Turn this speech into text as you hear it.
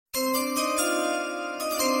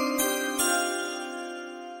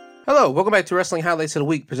Hello, welcome back to Wrestling Highlights of the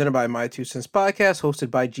Week, presented by My Two Cents Podcast, hosted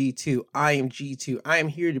by G2. I am G2. I am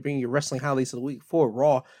here to bring you Wrestling Highlights of the Week for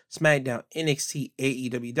Raw, SmackDown, NXT,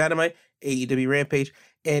 AEW Dynamite, AEW Rampage,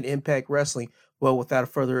 and Impact Wrestling. Well, without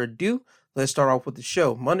further ado, let's start off with the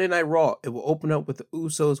show. Monday Night Raw, it will open up with the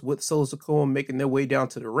Usos with Solo Sikoa making their way down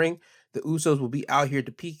to the ring. The Usos will be out here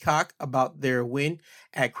to peacock about their win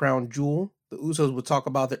at Crown Jewel. The Usos will talk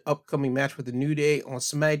about their upcoming match with the New Day on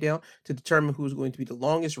SmackDown to determine who's going to be the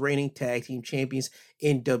longest reigning tag team champions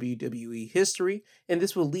in WWE history. And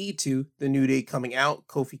this will lead to the New Day coming out,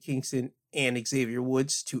 Kofi Kingston and Xavier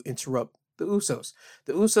Woods to interrupt the Usos.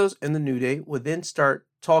 The Usos and the New Day will then start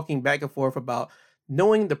talking back and forth about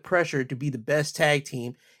knowing the pressure to be the best tag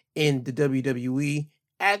team in the WWE.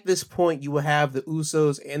 At this point, you will have the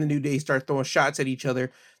Usos and the New Day start throwing shots at each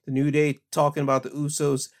other. The New Day talking about the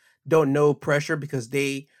Usos don't know pressure because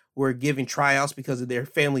they were giving tryouts because of their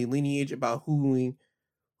family lineage about who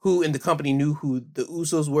in the company knew who the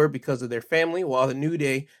Usos were because of their family, while the New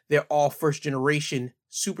Day, they're all first-generation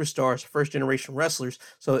superstars, first-generation wrestlers,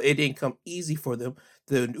 so it didn't come easy for them.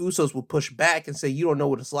 The Usos will push back and say, you don't know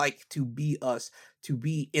what it's like to be us, to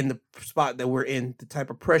be in the spot that we're in, the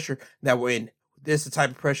type of pressure that we're in. This is the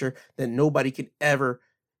type of pressure that nobody can ever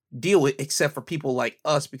deal with except for people like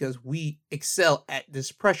us because we excel at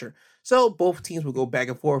this pressure. So both teams will go back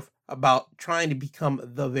and forth about trying to become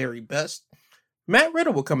the very best. Matt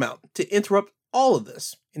Riddle will come out to interrupt all of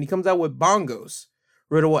this, and he comes out with bongos.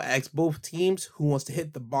 Riddle will ask both teams who wants to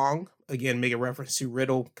hit the bong. Again, make a reference to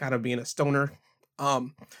Riddle kind of being a stoner.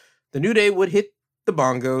 The New Day would hit the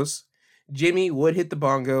bongos. Jimmy would hit the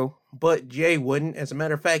bongo, but Jay wouldn't. As a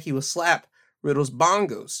matter of fact, he would slap Riddle's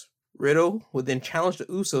bongos. Riddle would then challenge the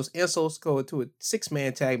Usos and Solo Sikoa to a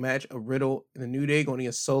 6-man tag match of Riddle and the New Day going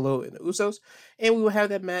against Solo and the Usos, and we will have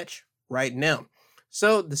that match right now.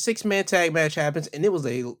 So the 6-man tag match happens, and it was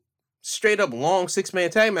a straight up long 6-man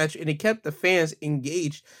tag match, and it kept the fans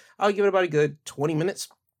engaged. I'll give it about a good 20 minutes.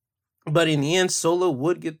 But in the end, Solo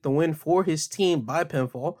would get the win for his team by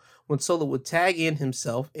pinfall when Solo would tag in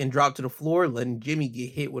himself and drop to the floor, letting Jimmy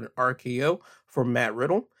get hit with an RKO from Matt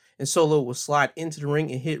Riddle. And Solo will slide into the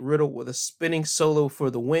ring and hit Riddle with a spinning Solo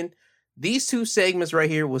for the win. These two segments right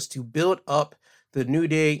here was to build up the New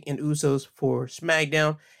Day and Usos for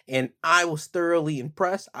SmackDown, and I was thoroughly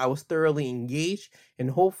impressed. I was thoroughly engaged,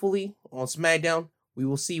 and hopefully on SmackDown, we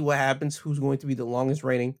will see what happens, who's going to be the longest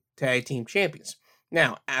reigning tag team champions.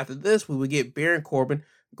 Now, after this, we will get Baron Corbin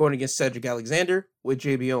going against Cedric Alexander with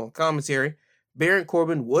JBL on commentary. Baron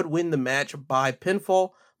Corbin would win the match by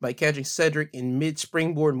pinfall by catching Cedric in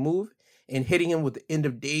mid-springboard move and hitting him with the end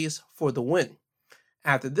of days for the win.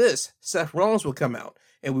 After this, Seth Rollins will come out,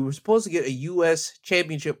 and we were supposed to get a U.S.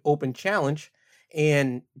 Championship Open Challenge,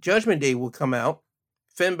 and Judgment Day will come out.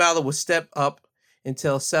 Finn Balor will step up and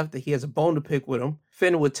tell Seth that he has a bone to pick with him.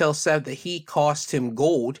 Finn would tell Seth that he cost him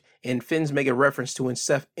gold, and Finn's making reference to when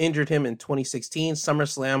Seth injured him in 2016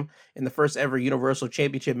 SummerSlam in the first ever Universal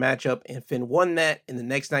Championship matchup, and Finn won that, and the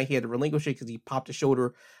next night he had to relinquish it because he popped a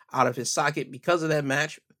shoulder out of his socket because of that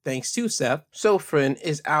match, thanks to Seth. So Finn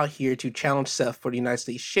is out here to challenge Seth for the United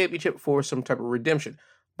States Championship for some type of redemption.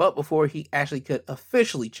 But before he actually could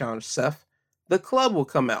officially challenge Seth, the Club will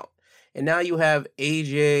come out. And now you have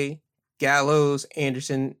AJ, Gallows,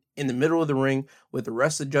 Anderson in the middle of the ring with the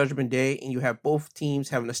rest of Judgment Day, and you have both teams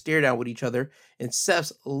having a stare down with each other, and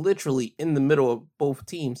Seth's literally in the middle of both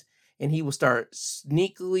teams, and he will start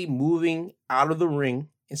sneakily moving out of the ring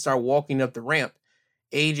and start walking up the ramp.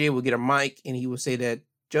 AJ will get a mic, and he will say that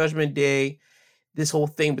Judgment Day, this whole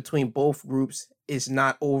thing between both groups is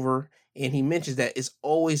not over, and he mentions that it's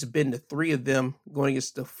always been the 3 of them going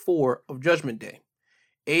against the 4 of Judgment Day.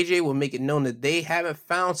 AJ will make it known that they haven't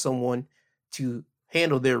found someone to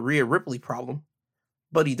handle their Rhea Ripley problem,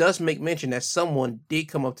 but he does make mention that someone did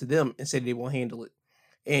come up to them and said they won't handle it.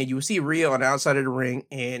 And you will see Rhea on the outside of the ring,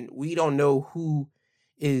 and we don't know who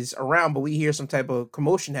is around, but we hear some type of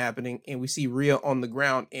commotion happening, and we see Rhea on the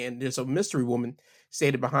ground, and there's a mystery woman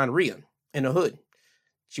standing behind Rhea in a hood.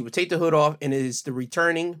 She would take the hood off, and it is the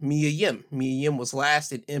returning Mia Yim. Mia Yim was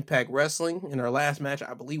last in Impact Wrestling, and her last match,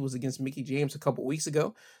 I believe, was against Mickie James a couple weeks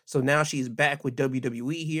ago. So now she's back with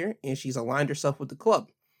WWE here, and she's aligned herself with the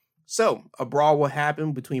Club. So a brawl will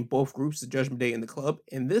happen between both groups, the Judgment Day and the Club,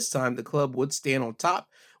 and this time the Club would stand on top,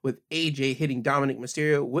 with AJ hitting Dominic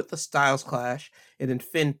Mysterio with the Styles Clash, and then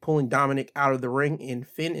Finn pulling Dominic out of the ring, and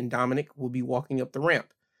Finn and Dominic will be walking up the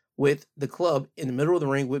ramp, with the Club in the middle of the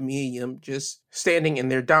ring with Mia Yim just standing in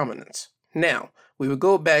their dominance. Now, we would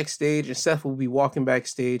go backstage, and Seth will be walking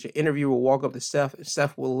backstage. An interviewer will walk up to Seth, and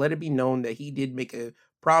Seth will let it be known that he did make a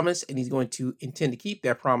promise, and he's going to intend to keep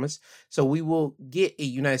that promise. So we will get a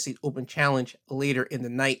United States Open challenge later in the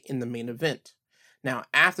night in the main event. Now,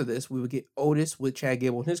 after this, we would get Otis with Chad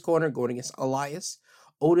Gable in his corner going against Elias.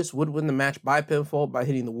 Otis would win the match by pinfall by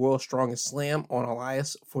hitting the World's Strongest Slam on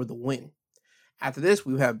Elias for the win. After this,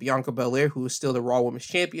 we have Bianca Belair, who is still the Raw Women's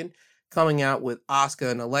Champion, coming out with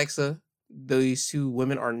Asuka and Alexa. These two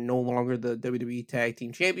women are no longer the WWE Tag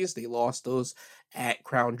Team Champions. They lost those at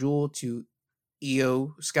Crown Jewel to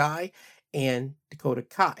Io Sky and Dakota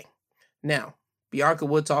Kai. Now, Bianca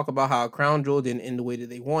would talk about how Crown Jewel didn't end the way that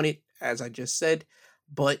they wanted, as I just said,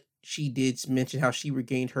 but she did mention how she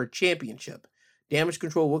regained her championship. Damage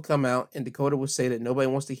Control would come out, and Dakota would say that nobody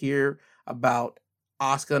wants to hear about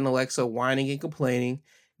Asuka and Alexa whining and complaining.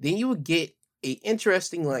 Then you would get a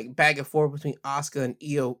interesting back and forth between Asuka and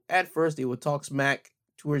Io. At first, they would talk smack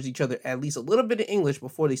towards each other, at least a little bit of English,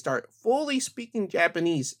 before they start fully speaking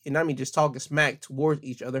Japanese, and I mean just talking smack towards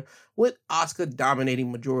each other, with Asuka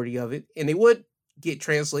dominating majority of it. And they would get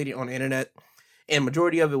translated on the internet, and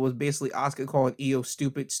majority of it was basically Asuka calling Io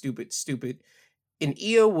stupid, stupid, stupid, and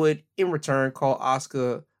Io would in return call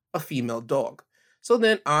Asuka a female dog. So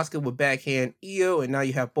then Asuka would backhand Io, and now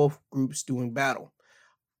you have both groups doing battle.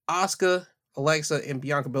 Asuka, Alexa, and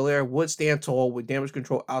Bianca Belair would stand tall with Damage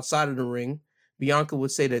Control outside of the ring. Bianca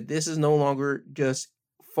would say that this is no longer just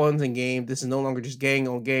fun and game. This is no longer just gang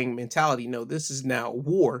on gang mentality. No, this is now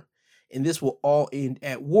war, and this will all end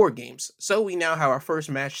at War Games. So we now have our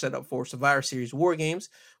first match set up for Survivor Series War Games,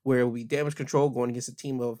 where we Damage Control going against a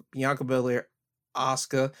team of Bianca Belair,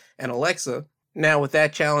 Asuka, and Alexa. Now, with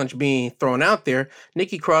that challenge being thrown out there,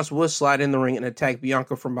 Nikki Cross would slide in the ring and attack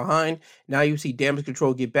Bianca from behind. Now you see Damage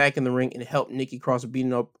Control get back in the ring and help Nikki Cross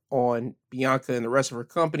beating up on Bianca and the rest of her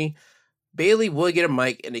company. Bayley would get a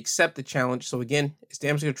mic and accept the challenge. So again, it's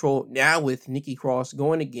Damage Control now with Nikki Cross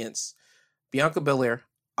going against Bianca Belair,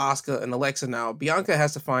 Asuka, and Alexa. Now, Bianca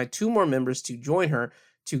has to find 2 more members to join her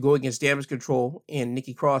to go against Damage Control and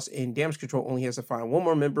Nikki Cross, and Damage Control only has to find 1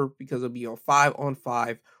 more member because it'll be a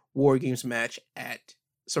 5-on-5 War Games match at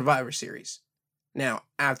Survivor Series. Now,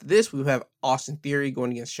 after this, we will have Austin Theory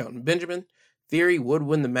going against Shelton Benjamin. Theory would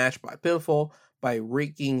win the match by pinfall by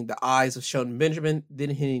raking the eyes of Shelton Benjamin, then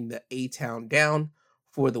hitting the A-Town down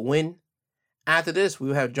for the win. After this, we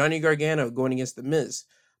will have Johnny Gargano going against The Miz.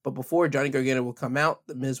 But before Johnny Gargano will come out,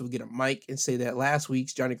 The Miz will get a mic and say that last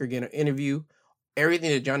week's Johnny Gargano interview, everything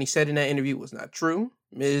that Johnny said in that interview was not true.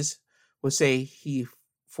 Miz would say he,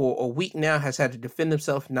 for a week now, has had to defend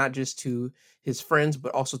himself, not just to his friends,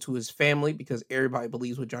 but also to his family, because everybody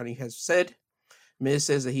believes what Johnny has said. Miz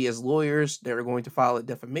says that he has lawyers that are going to file a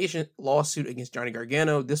defamation lawsuit against Johnny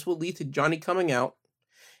Gargano. This will lead to Johnny coming out,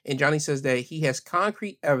 and Johnny says that he has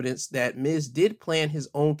concrete evidence that Miz did plan his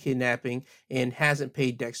own kidnapping and hasn't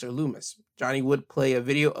paid Dexter Lumis. Johnny would play a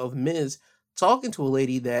video of Miz talking to a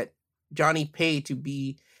lady that Johnny paid to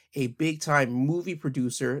be a big-time movie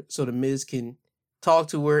producer so the Miz can talk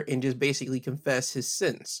to her and just basically confess his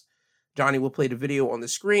sins. Johnny will play the video on the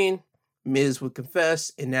screen. Miz would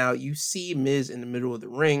confess, and now you see Miz in the middle of the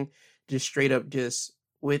ring, just straight up just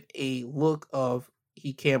with a look of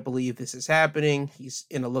he can't believe this is happening. He's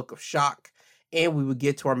in a look of shock, and we would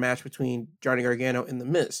get to our match between Johnny Gargano and The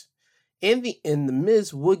Miz. In the end, The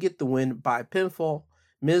Miz would get the win by pinfall.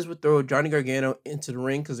 Miz would throw Johnny Gargano into the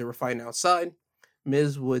ring because they were fighting outside.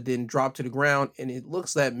 Miz would then drop to the ground, and it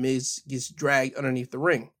looks like Miz gets dragged underneath the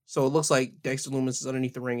ring. So it looks like Dexter Lumis is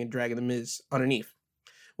underneath the ring and dragging The Miz underneath.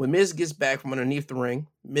 When Miz gets back from underneath the ring,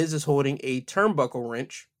 Miz is holding a turnbuckle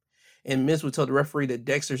wrench, and Miz would tell the referee that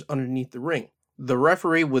Dexter's underneath the ring. The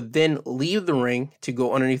referee would then leave the ring to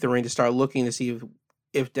go underneath the ring to start looking to see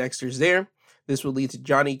if Dexter's there. This would lead to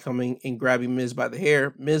Johnny coming and grabbing Miz by the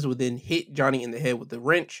hair. Miz would then hit Johnny in the head with the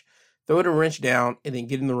wrench, throw the wrench down, and then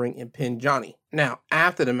get in the ring and pin Johnny. Now,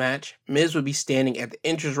 after the match, Miz would be standing at the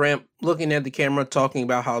entrance ramp, looking at the camera, talking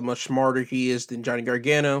about how much smarter he is than Johnny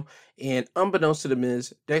Gargano, and unbeknownst to the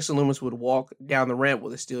Miz, Dexter Lumis would walk down the ramp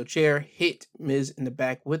with a steel chair, hit Miz in the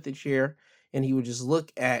back with the chair, and he would just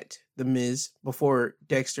look at the Miz before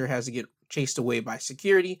Dexter has to get chased away by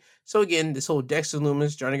security. So again, this whole Dexter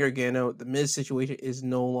Lumis, Johnny Gargano, the Miz situation is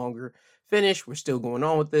no longer finished. We're still going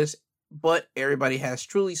on with this, but everybody has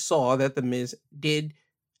truly saw that the Miz did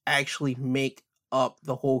actually make up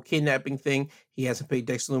the whole kidnapping thing. He hasn't paid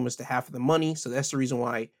Dexter Lumis the half of the money, so that's the reason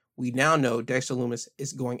why we now know Dexter Lumis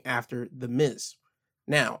is going after the Miz.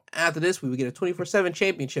 Now, after this, we would get a 24/7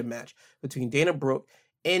 championship match between Dana Brooke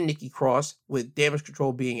and Nikki Cross, with Damage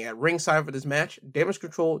Control being at ringside for this match. Damage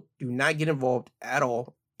Control do not get involved at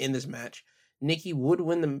all in this match. Nikki would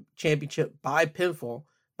win the championship by pinfall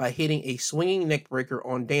by hitting a swinging neck breaker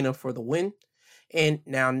on Dana for the win. And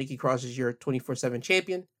now Nikki Cross is your 24/7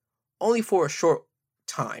 champion, only for a short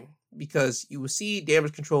time, because you will see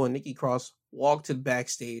Damage Control and Nikki Cross walk to the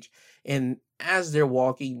backstage. And as they're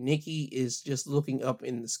walking, Nikki is just looking up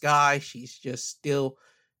in the sky. She's just still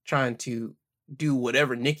trying to do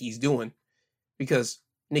whatever Nikki's doing because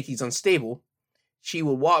Nikki's unstable. She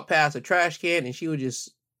would walk past a trash can and she would just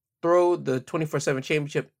throw the 24/7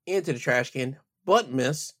 championship into the trash can, but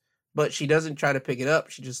miss. But she doesn't try to pick it up.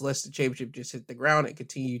 She just lets the championship just hit the ground and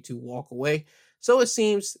continue to walk away. So it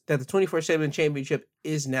seems that the 24/7 championship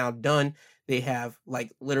is now done. They have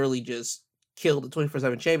like literally just killed the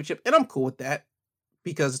 24/7 championship, and I'm cool with that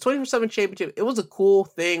because the 24/7 championship, it was a cool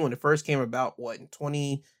thing when it first came about, what, in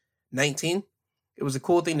 2019? It was a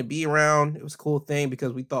cool thing to be around. It was a cool thing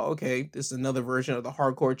because we thought, okay, this is another version of the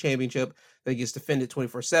hardcore championship that gets defended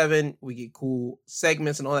 24/7. We get cool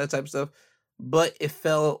segments and all that type of stuff. But it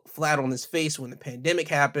fell flat on its face when the pandemic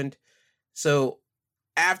happened. So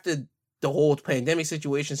after the whole pandemic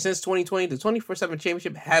situation, since 2020, the 24/7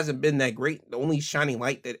 championship hasn't been that great. The only shining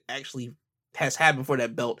light that actually has happened for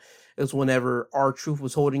that belt is whenever R-Truth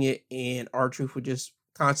was holding it, and R-Truth would just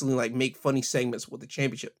constantly like make funny segments with the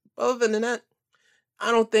championship. Other than that,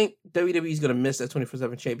 I don't think WWE is going to miss that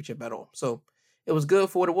 24/7 championship at all. So it was good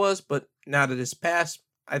for what it was, but now that it's passed,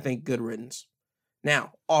 I think good riddance.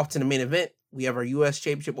 Now, off to the main event. We have our U.S.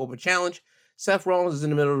 Championship Open Challenge. Seth Rollins is in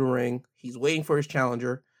the middle of the ring. He's waiting for his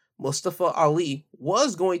challenger. Mustafa Ali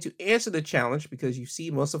was going to answer the challenge because you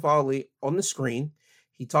see Mustafa Ali on the screen.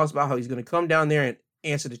 He talks about how he's going to come down there and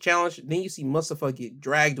answer the challenge. Then you see Mustafa get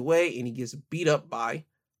dragged away and he gets beat up by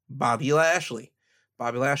Bobby Lashley.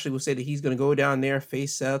 Bobby Lashley will say that he's going to go down there,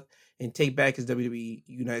 face Seth, and take back his WWE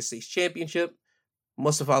United States Championship.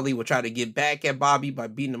 Mustafa Ali will try to get back at Bobby by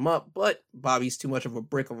beating him up, but Bobby's too much of a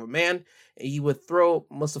brick of a man, and he would throw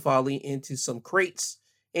Mustafa Ali into some crates,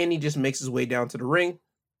 and he just makes his way down to the ring.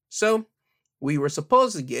 So, we were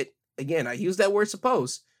supposed to get, again, I use that word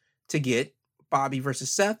supposed, to get Bobby versus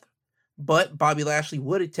Seth, but Bobby Lashley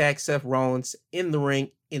would attack Seth Rollins in the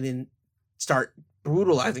ring and then start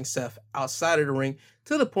brutalizing Seth outside of the ring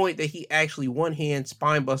to the point that he actually one-hand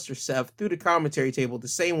spinebuster Seth through the commentary table the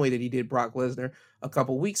same way that he did Brock Lesnar a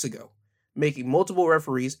couple weeks ago, making multiple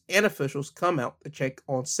referees and officials come out to check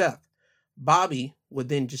on Seth. Bobby would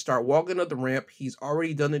then just start walking up the ramp. He's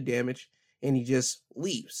already done the damage, and he just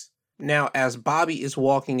leaves. Now, as Bobby is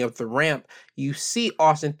walking up the ramp, you see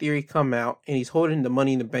Austin Theory come out, and he's holding the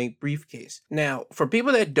Money in the Bank briefcase. Now, for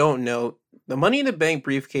people that don't know, the Money in the Bank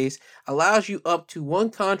briefcase allows you up to one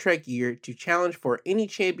contract year to challenge for any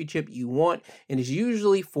championship you want, and is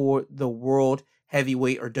usually for the World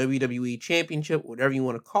Heavyweight or WWE Championship, whatever you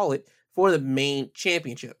want to call it, for the main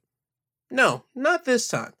championship. No, not this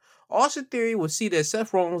time. Austin Theory will see that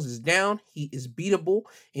Seth Rollins is down, he is beatable,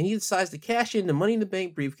 and he decides to cash in the Money in the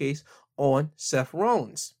Bank briefcase on Seth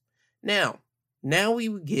Rollins. Now we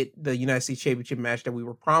get the United States Championship match that we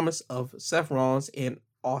were promised of Seth Rollins and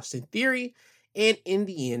Austin Theory, and in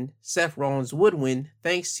the end, Seth Rollins would win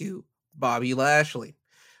thanks to Bobby Lashley.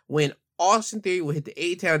 When Austin Theory will hit the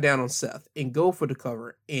A-Town down on Seth and go for the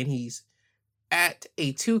cover, and he's at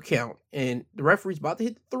a 2 count, and the referee's about to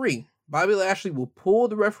hit the 3, Bobby Lashley will pull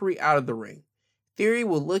the referee out of the ring. Theory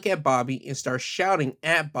will look at Bobby and start shouting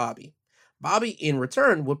at Bobby. Bobby, in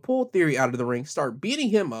return, would pull Theory out of the ring, start beating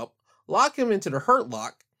him up, lock him into the Hurt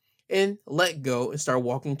Lock, and let go and start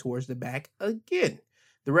walking towards the back again.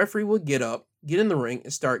 The referee would get up, get in the ring,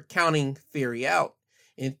 and start counting Theory out.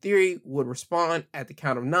 And Theory would respond at the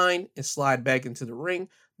count of 9 and slide back into the ring.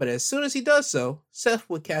 But as soon as he does so, Seth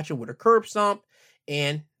would catch him with a curb stomp,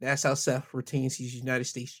 and that's how Seth retains his United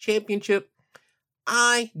States Championship.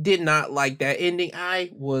 I did not like that ending.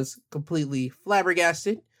 I was completely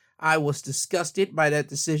flabbergasted. I was disgusted by that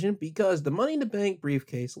decision because the Money in the Bank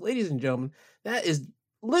briefcase, ladies and gentlemen, that is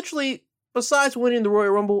literally, besides winning the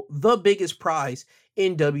Royal Rumble, the biggest prize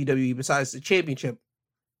in WWE besides the championship.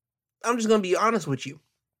 I'm just going to be honest with you.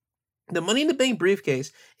 The Money in the Bank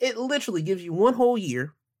briefcase, it literally gives you one whole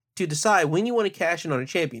year to decide when you want to cash in on a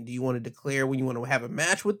champion. Do you want to declare when you want to have a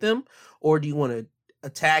match with them, or do you want to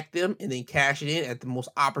attack them and then cash it in at the most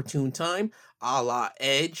opportune time, a la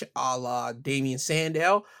Edge, a la Damian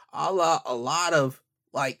Sandow, a la a lot of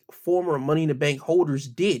like former Money in the Bank holders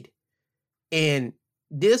did. And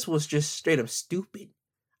this was just straight up stupid.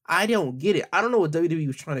 I don't get it. I don't know what WWE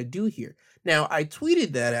was trying to do here. Now, I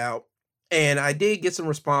tweeted that out, and I did get some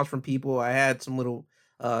response from people. I had some little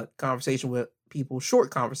conversation with people,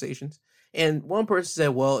 short conversations. And one person said,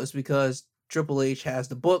 well, it's because Triple H has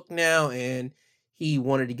the book now, and he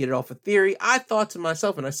wanted to get it off of Theory. I thought to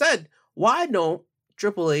myself, and I said, why don't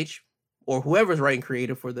Triple H, or whoever's writing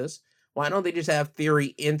creative for this, Why don't they just have Theory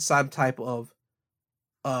in some type of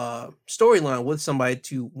storyline with somebody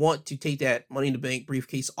to want to take that Money in the Bank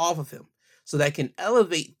briefcase off of him, so that can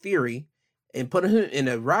elevate Theory and put him in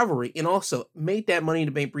a rivalry, and also make that Money in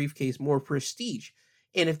the Bank briefcase more prestige.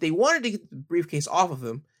 And if they wanted to get the briefcase off of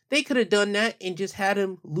him, they could have done that and just had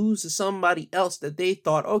him lose to somebody else that they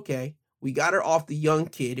thought, okay, we got her off the young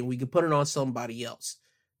kid and we could put it on somebody else.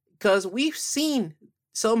 Because we've seen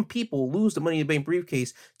some people lose the Money in the Bank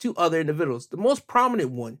briefcase to other individuals. The most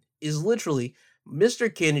prominent one is literally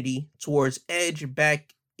Mr. Kennedy towards Edge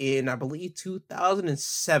back in, I believe,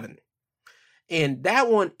 2007. And that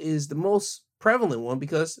one is the most prevalent one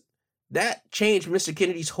because that changed Mr.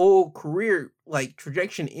 Kennedy's whole career, like,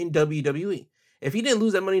 trajectory in WWE. If he didn't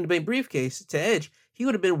lose that Money in the Bank briefcase to Edge, he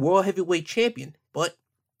would have been World Heavyweight Champion, but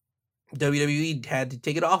WWE had to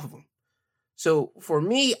take it off of him. So for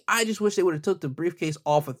me, I just wish they would have took the briefcase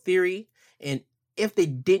off of Theory. And if they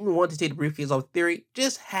didn't want to take the briefcase off Theory,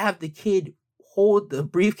 just have the kid hold the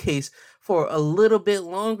briefcase for a little bit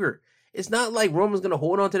longer. It's not like Roman's going to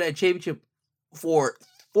hold on to that championship for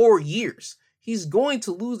 4 years. He's going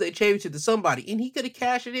to lose that championship to somebody, and he could have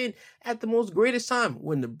cashed it in at the most greatest time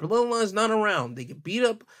when the bloodline's not around. They could beat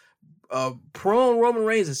up prone Roman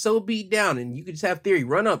Reigns is so beat down, and you could just have Theory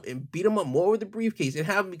run up and beat him up more with the briefcase and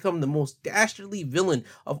have him become the most dastardly villain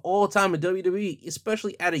of all time in WWE,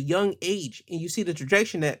 especially at a young age. And you see the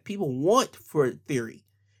trajectory that people want for Theory.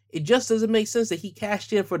 It just doesn't make sense that he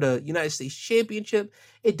cashed in for the United States Championship.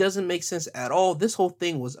 It doesn't make sense at all. This whole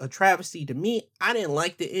thing was a travesty to me. I didn't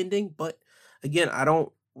like the ending, but again, I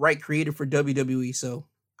don't write creative for WWE, so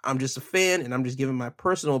I'm just a fan, and I'm just giving my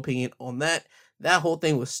personal opinion on that. That whole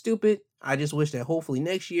thing was stupid. I just wish that hopefully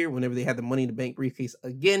next year, whenever they have the Money in the Bank briefcase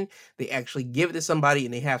again, they actually give it to somebody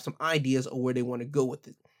and they have some ideas of where they want to go with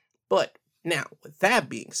it. But now, with that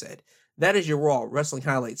being said, that is your Raw Wrestling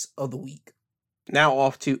Highlights of the week. Now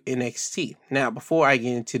off to NXT. Now, before I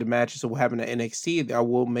get into the matches that will happen at NXT, I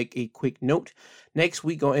will make a quick note. Next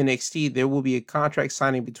week on NXT, there will be a contract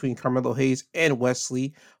signing between Carmelo Hayes and Wes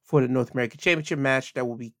Lee for the North American Championship match that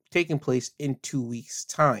will be taking place in 2 weeks'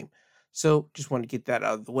 time. So, just want to get that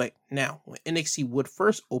out of the way. Now, when NXT would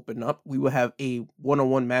first open up, we will have a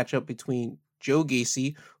one-on-one matchup between Joe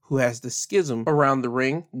Gacy, who has the Schism around the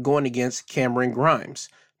ring, going against Cameron Grimes.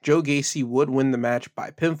 Joe Gacy would win the match by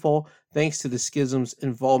pinfall, thanks to the Schism's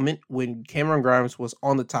involvement when Cameron Grimes was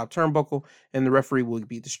on the top turnbuckle, and the referee would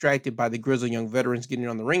be distracted by the grizzled young veterans getting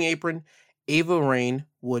on the ring apron. Ava Raine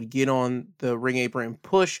would get on the ring apron and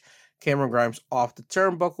push Cameron Grimes off the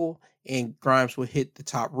turnbuckle, and Grimes would hit the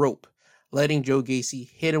top rope, letting Joe Gacy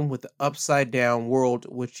hit him with the upside down world,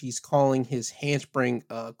 which he's calling his handspring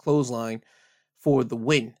clothesline, for the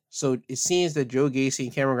win. So it seems that Joe Gacy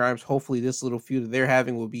and Cameron Grimes, hopefully this little feud that they're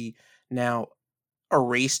having will be now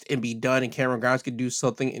erased and be done, and Cameron Grimes can do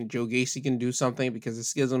something and Joe Gacy can do something, because the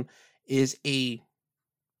Schism is a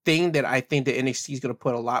thing that I think that NXT is going to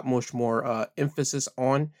put a lot much more emphasis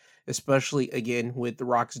on, especially again with The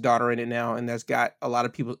Rock's daughter in it now, and that's got a lot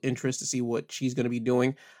of people's interest to see what she's going to be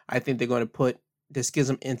doing. I think they're going to put the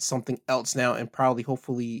Schism in something else now, and probably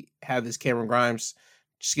hopefully have this Cameron Grimes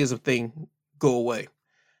Schism thing go away.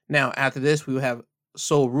 Now, after this, we will have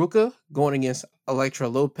Sol Ruca going against Elektra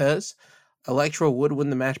Lopez. Elektra would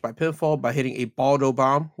win the match by pinfall by hitting a Baldo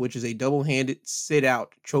Bomb, which is a double-handed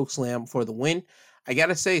sit-out chokeslam for the win. I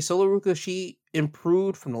gotta say, Sol Ruca, she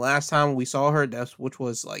improved from the last time we saw her, which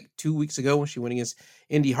was like 2 weeks ago when she went against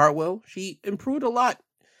Indy Hartwell. She improved a lot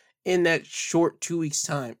in that short 2 weeks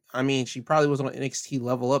time. I mean, she probably was on NXT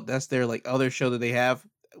Level Up. That's their like other show that they have,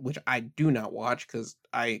 which I do not watch because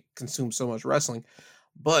I consume so much wrestling.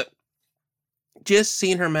 But just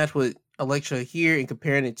seeing her match with Elektra here and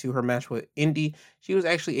comparing it to her match with Indy, she was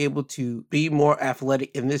actually able to be more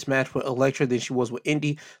athletic in this match with Elektra than she was with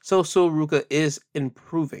Indy. So Sol Ruca is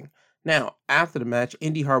improving. Now, after the match,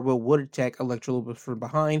 Indy Hartwell would attack Elektra Lopez from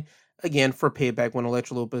behind, again for payback when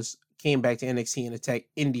Elektra Lopez came back to NXT and attacked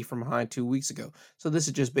Indy from behind 2 weeks ago. So this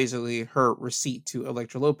is just basically her receipt to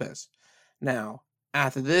Elektra Lopez. Now,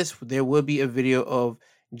 after this, there will be a video of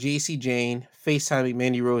Jacy Jayne FaceTiming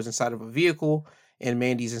Mandy Rose inside of a vehicle, and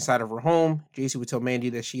Mandy's inside of her home. Jacy would tell Mandy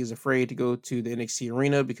that she is afraid to go to the NXT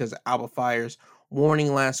arena because of Alba Fire's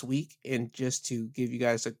warning last week. And just to give you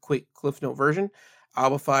guys a quick Cliff Note version,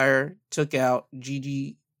 Alba Fire took out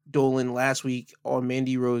Gigi Dolan last week on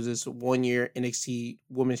Mandy Rose's 1 year NXT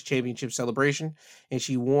Women's Championship celebration, and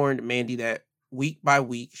she warned Mandy that week by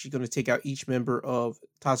week she's going to take out each member of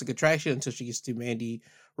Toxic Attraction until she gets to Mandy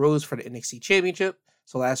Rose for the NXT Championship.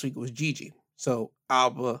 So last week it was Gigi. So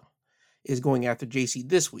Alba is going after Jacy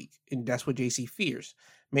this week, and that's what Jacy fears.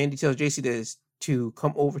 Mandy tells Jacy that it's to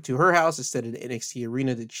come over to her house instead of the NXT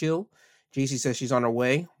arena to chill. JC says she's on her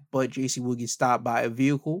way, but JC will get stopped by a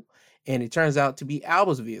vehicle, and it turns out to be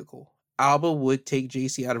Alba's vehicle. Alba would take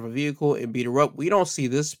JC out of a vehicle and beat her up. We don't see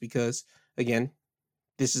this because, again,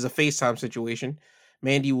 this is a FaceTime situation.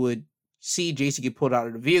 Mandy would see JC get pulled out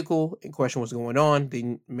of the vehicle and question what's going on.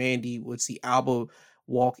 Then Mandy would see Alba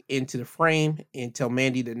walk into the frame and tell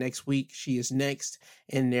Mandy that next week she is next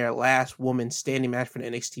in their last woman standing match for the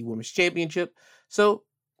NXT Women's Championship. So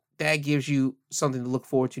that gives you something to look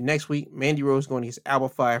forward to next week. Mandy Rose going against Alba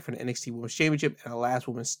Fire for the NXT Women's Championship and a last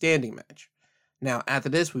woman standing match. Now, after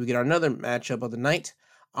this, we get another matchup of the night.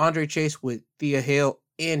 Andre Chase with Thea Hale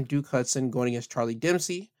and Duke Hudson going against Charlie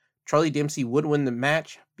Dempsey. Charlie Dempsey would win the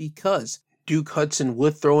match because Duke Hudson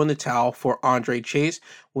would throw in the towel for Andre Chase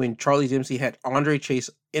when Charlie Dempsey had Andre Chase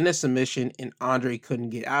in a submission and Andre couldn't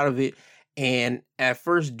get out of it. And at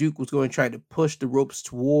first, Duke was going to try to push the ropes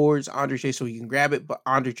towards Andre Chase so he can grab it, but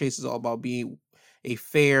Andre Chase is all about being a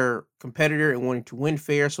fair competitor and wanting to win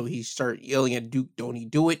fair, so he started yelling at Duke, "Don't he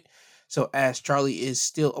do it?" So as Charlie is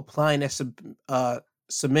still applying that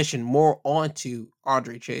submission more onto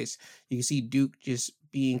Andre Chase, you can see Duke just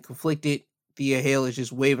being conflicted. Thea Hale is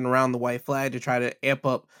just waving around the white flag to try to amp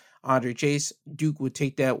up Andre Chase. Duke would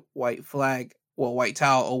take that white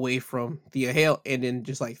towel away from Thea Hale and then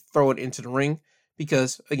just like throw it into the ring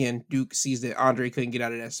because, again, Duke sees that Andre couldn't get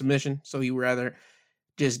out of that submission, so he would rather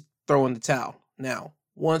just throw in the towel. Now,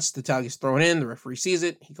 once the towel gets thrown in, the referee sees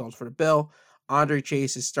it. He calls for the bell. Andre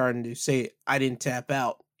Chase is starting to say, I didn't tap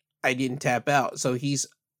out. So he's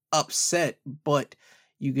upset, but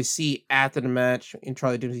you can see after the match, and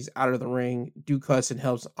Charlie Dempsey's out of the ring, Duke Hudson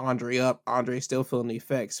helps Andre up. Andre still feeling the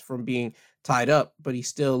effects from being tied up, but he's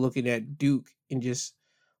still looking at Duke and just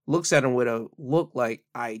looks at him with a look like,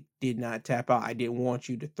 I did not tap out. I didn't want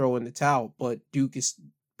you to throw in the towel. But Duke is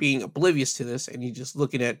being oblivious to this, and he's just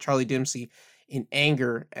looking at Charlie Dempsey in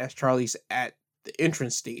anger as Charlie's at the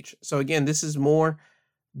entrance stage. So again, this is more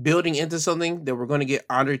building into something that we're going to get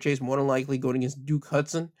Andre Chase more than likely going against Duke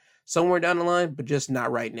Hudson somewhere down the line, but just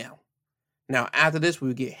not right now. Now, after this, we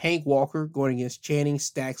would get Hank Walker going against Channing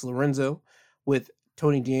Stacks Lorenzo with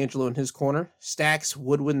Tony D'Angelo in his corner. Stacks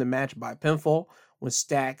would win the match by pinfall when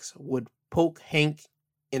Stacks would poke Hank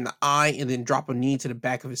in the eye and then drop a knee to the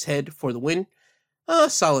back of his head for the win. A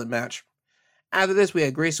solid match. After this, we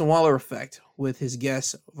had Grayson Waller effect with his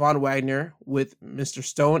guest Von Wagner with Mr.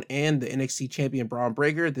 Stone and the NXT champion Braun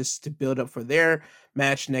Breaker. This is to build up for their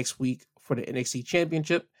match next week for the NXT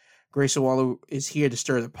championship. Grayson Waller is here to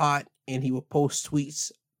stir the pot, and he will post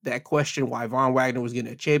tweets that question why Von Wagner was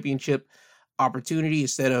getting a championship opportunity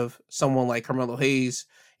instead of someone like Carmelo Hayes,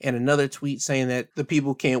 and another tweet saying that the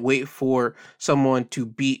people can't wait for someone to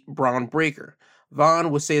beat Braun Breaker. Von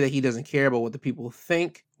would say that he doesn't care about what the people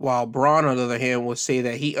think, while Braun, on the other hand, would say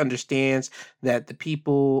that he understands that the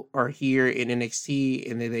people are here in NXT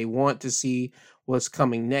and that they want to see what's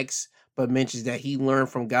coming next, but mentions that he learned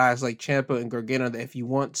from guys like Ciampa and Gargano that if you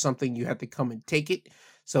want something, you have to come and take it.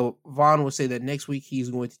 So Von would say that next week he's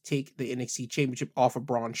going to take the NXT Championship off of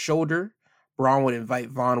Braun's shoulder. Braun would invite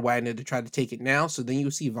Von Wagner to try to take it now. So then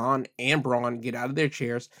you see Von and Braun get out of their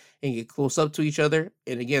chairs and get close up to each other.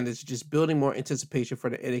 And again, this is just building more anticipation for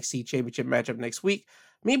the NXT Championship matchup next week.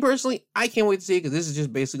 Me personally, I can't wait to see it because this is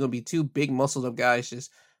just basically going to be two big muscled up guys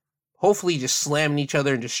just hopefully just slamming each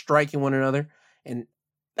other and just striking one another. And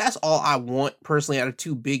that's all I want personally out of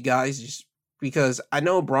two big guys, just because I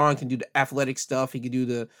know Braun can do the athletic stuff. He can do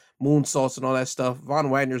the moonsaults and all that stuff. Von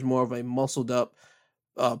Wagner's more of a muscled up,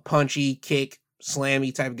 punchy, kick,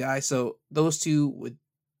 slammy type guy. So those two with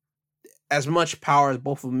as much power as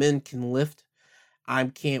both of them can lift, I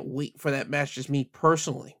can't wait for that match, just me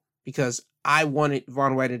personally, because I wanted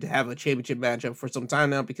Von Wagner to have a championship matchup for some time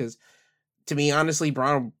now, because to me, honestly,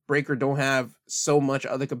 Braun Breaker don't have so much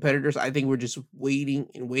other competitors. I think we're just waiting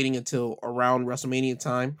until around WrestleMania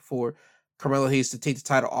time for Carmelo Hayes to take the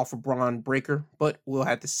title off of Braun Breaker, but we'll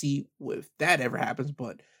have to see if that ever happens.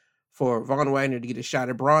 But for Von Wagner to get a shot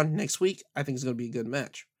at Braun next week, I think it's going to be a good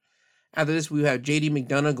match. After this, we have JD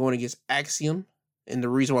McDonough going against Axiom. And the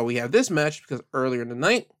reason why we have this match is because earlier in the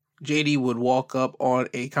night, JD would walk up on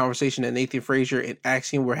a conversation that Nathan Frazier and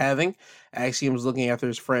Axiom were having. Axiom was looking after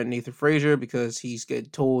his friend Nathan Frazier because he's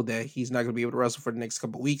getting told that he's not going to be able to wrestle for the next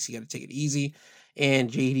couple of weeks. He got to take it easy.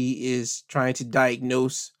 And JD is trying to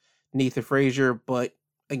diagnose Nathan Frazier, but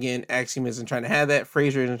again, Axiom isn't trying to have that.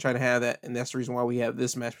 Frazier isn't trying to have that. And that's the reason why we have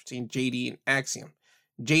this match between JD and Axiom.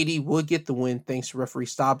 JD would get the win thanks to referee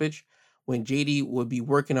stoppage, when JD would be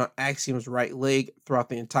working on Axiom's right leg throughout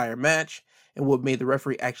the entire match. And what made the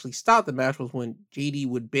referee actually stop the match was when JD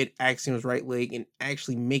would bend Axiom's right leg and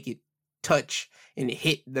actually make it touch and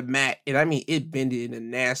hit the mat. And I mean, it bended in a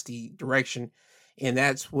nasty direction. And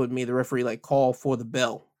that's what made the referee call for the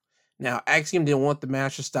bell. Now, Axiom didn't want the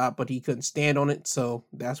match to stop, but he couldn't stand on it. So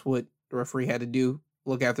that's what the referee had to do,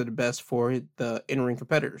 look after the best for the in-ring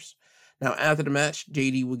competitors. Now, after the match,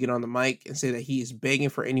 JD would get on the mic and say that he is begging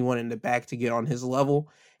for anyone in the back to get on his level.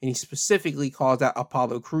 And he specifically calls out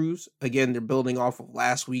Apollo Crews. Again, they're building off of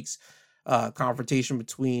last week's confrontation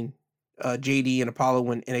between JD and Apollo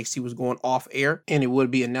when NXT was going off air. And it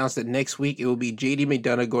would be announced that next week it will be JD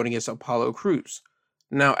McDonough going against Apollo Crews.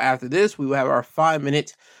 Now, after this, we will have our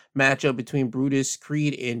 5-minute matchup between Brutus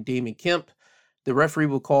Creed and Damon Kemp. The referee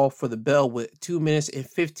will call for the bell with 2 minutes and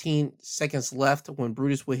 15 seconds left when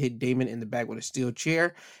Brutus would hit Damon in the back with a steel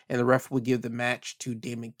chair, and the ref would give the match to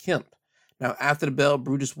Damon Kemp. Now, after the bell,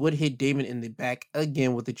 Brutus would hit Damon in the back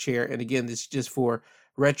again with the chair, and again, this is just for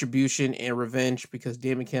retribution and revenge because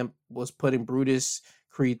Damon Kemp was putting Brutus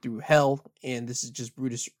Creed through hell, and this is just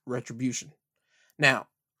Brutus retribution. Now,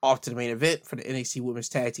 off to the main event for the NXT Women's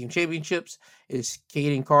Tag Team Championships is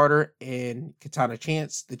Kayden Carter and Katana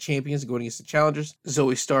Chance, the champions, going against the challengers,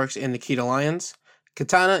 Zoe Starks and Nikita Lyons.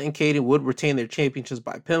 Katana and Kayden would retain their championships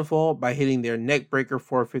by pinfall by hitting their neckbreaker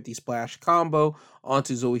 450 splash combo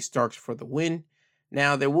onto Zoe Starks for the win.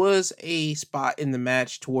 Now, there was a spot in the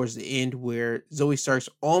match towards the end where Zoe Starks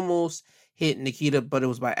almost hit Nikita, but it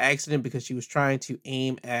was by accident because she was trying to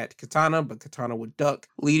aim at Katana, but Katana would duck,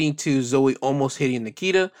 leading to Zoe almost hitting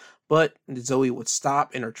Nikita, but Zoe would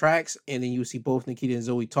stop in her tracks, and then you would see both Nikita and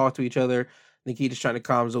Zoe talk to each other. Nikita's trying to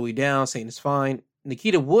calm Zoe down, saying it's fine.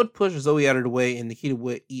 Nikita would push Zoe out of the way, and Nikita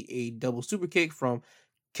would eat a double super kick from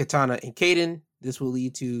Katana and Kayden. This will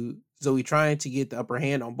lead to Zoe trying to get the upper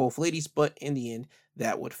hand on both ladies, but in the end,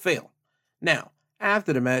 that would fail. Now,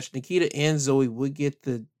 after the match, Nikita and Zoe would get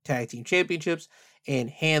the tag team championships and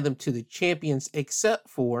hand them to the champions, except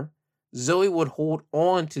for Zoe would hold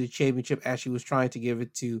on to the championship as she was trying to give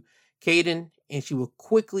it to Kayden, and she would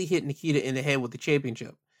quickly hit Nikita in the head with the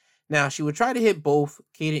championship. Now, she would try to hit both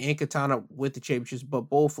Kayden and Katana with the championships, but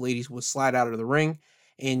both ladies would slide out of the ring,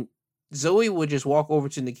 and Zoe would just walk over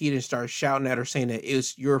to Nikita and start shouting at her, saying that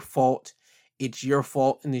it's your fault,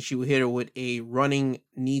 and then she would hit her with a running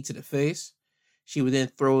knee to the face. She would then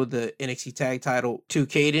throw the NXT tag title to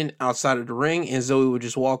Kayden outside of the ring, and Zoe would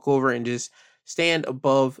just walk over and just stand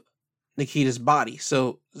above Nikita's body.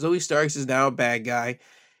 So Zoe Starks is now a bad guy,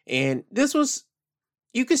 and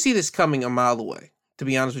you could see this coming a mile away, to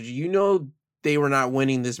be honest with you. You know they were not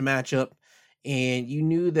winning this matchup, and you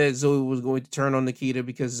knew that Zoe was going to turn on Nikita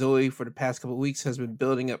because Zoe, for the past couple of weeks, has been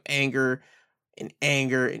building up anger, and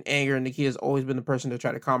Nikita's always been the person to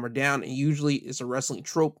try to calm her down, and usually it's a wrestling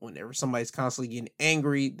trope. Whenever somebody's constantly getting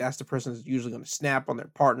angry, that's the person that's usually going to snap on their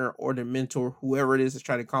partner or their mentor, whoever it is, that's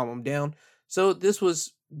trying to calm them down. So this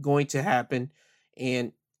was going to happen,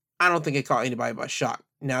 and I don't think it caught anybody by shock.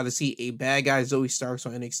 Now, to see a bad guy Zoe Starks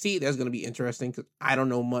on NXT, that's going to be interesting because I don't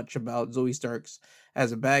know much about Zoe Starks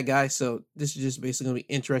as a bad guy, so this is just basically going to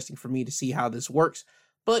be interesting for me to see how this works.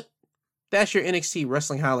 But that's your NXT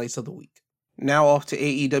wrestling highlights of the week. Now off to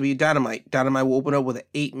AEW Dynamite. Dynamite will open up with an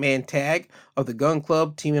 8-man tag of the Gun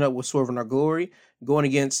Club teaming up with Swerve in Our Glory, going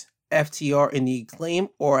against FTR and the Acclaim,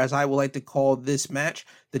 or as I would like to call this match,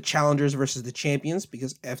 the Challengers versus the Champions,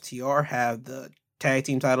 because FTR have the tag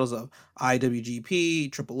team titles of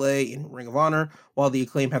IWGP, AAA, and Ring of Honor, while the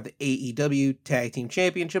Acclaim have the AEW tag team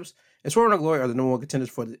championships. And Swerve in Our Glory are the number one contenders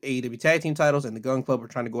for the AEW tag team titles, and the Gun Club are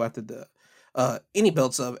trying to go after the any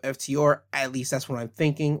belts of FTR. At least that's what I'm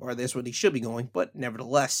thinking, or that's where they should be going. But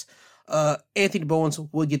nevertheless, Anthony Bowens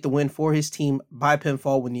would get the win for his team by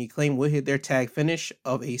pinfall when the Acclaim would hit their tag finish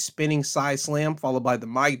of a spinning side slam followed by the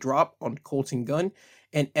mic drop on Colton Gunn,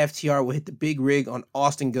 and FTR would hit the big rig on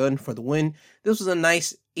Austin Gunn for the win. This was a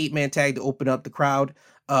nice 8-man tag to open up the crowd.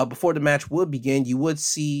 Before the match would begin, you would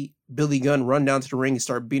see Billy Gunn run down to the ring and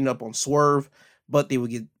start beating up on Swerve, but they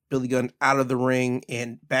would get Billy Gunn out of the ring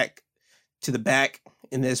and back to the back,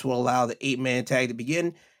 and this will allow the 8-man tag to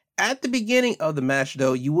begin. At the beginning of the match,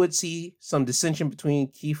 though, you would see some dissension between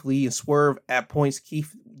Keith Lee and Swerve. At points,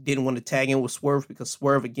 Keith didn't want to tag in with Swerve because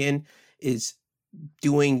Swerve, again, is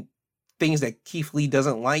doing things that Keith Lee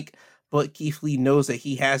doesn't like, but Keith Lee knows that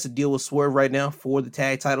he has to deal with Swerve right now for the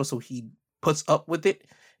tag title, so he puts up with it,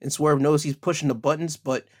 and Swerve knows he's pushing the buttons,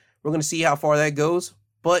 but we're going to see how far that goes.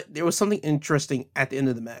 But there was something interesting at the end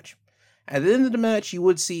of the match. At the end of the match, you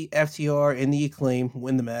would see FTR and the Acclaim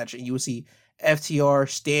win the match, and you would see FTR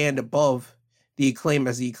stand above the Acclaim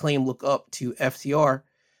as the Acclaim look up to FTR.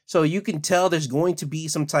 So you can tell there's going to be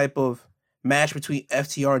some type of match between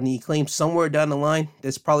FTR and the Acclaim somewhere down the line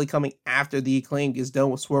that's probably coming after the Acclaim gets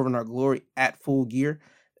done with Swerve in Our Glory at Full Gear.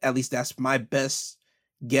 At least that's my best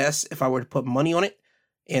guess if I were to put money on it.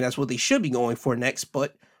 And that's what they should be going for next,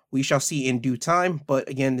 but we shall see in due time. But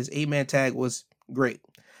again, this 8-man tag was great.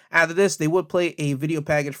 After this, they would play a video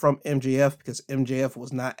package from MJF because MJF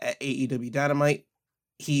was not at AEW Dynamite.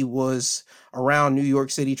 He was around New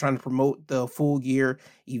York City trying to promote the Full Gear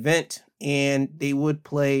event, and they would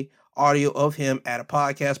play audio of him at a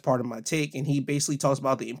podcast, Part of My Take, and he basically talks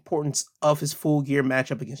about the importance of his Full Gear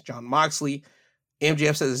matchup against Jon Moxley.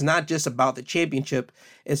 MJF says it's not just about the championship,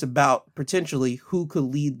 it's about potentially who could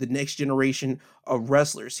lead the next generation of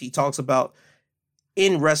wrestlers. He talks about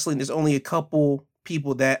in wrestling, there's only a couple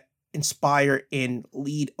people that inspire and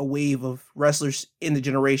lead a wave of wrestlers in the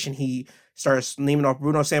generation. He starts naming off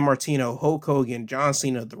Bruno Sammartino, Hulk Hogan, John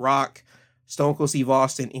Cena, The Rock, Stone Cold Steve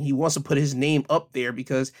Austin, and he wants to put his name up there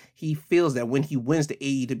because he feels that when he wins the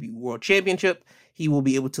AEW World Championship, he will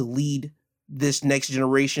be able to lead this next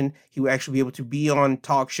generation. He will actually be able to be on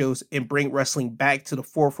talk shows and bring wrestling back to the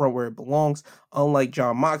forefront where it belongs, unlike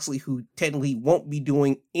Jon Moxley, who technically won't be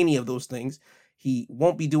doing any of those things. He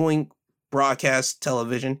won't be doing broadcast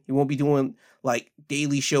television. He won't be doing like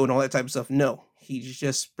Daily Show and all that type of stuff. No, he's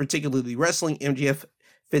just particularly wrestling. MJF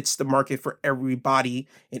fits the market for everybody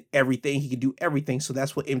and everything. He can do everything. So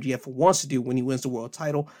that's what MJF wants to do when he wins the world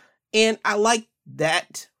title. And I like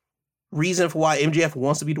that reason for why MJF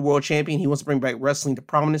wants to be the world champion. He wants to bring back wrestling to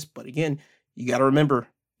prominence. But again, you got to remember,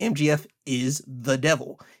 MJF is the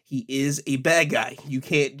devil. He is a bad guy. You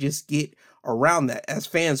can't just get around that. As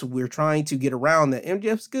fans, we're trying to get around that.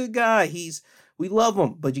 MJF's a good guy. We love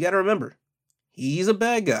him. But you got to remember, he's a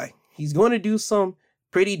bad guy. He's going to do some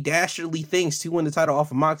pretty dastardly things to win the title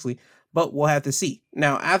off of Moxley, but we'll have to see.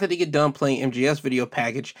 Now, after they get done playing MJF's video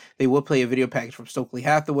package, they will play a video package from Stokely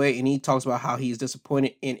Hathaway, and he talks about how he's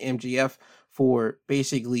disappointed in MJF for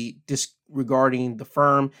basically disregarding the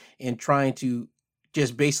firm and trying to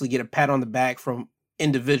just basically get a pat on the back from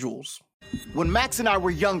individuals. When Max and I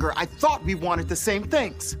were younger, I thought we wanted the same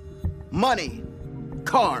things. Money,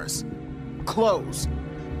 cars, clothes.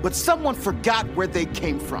 But someone forgot where they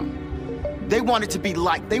came from. They wanted to be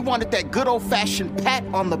liked. They wanted that good old-fashioned pat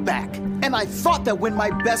on the back. And I thought that when my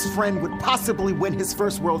best friend would possibly win his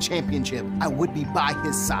first world championship, I would be by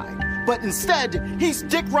his side. But instead, he's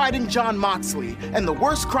dick-riding Jon Moxley, and the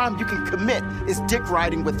worst crime you can commit is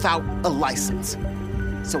dick-riding without a license.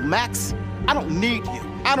 So Max, I don't need you.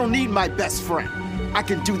 I don't need my best friend. I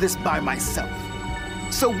can do this by myself.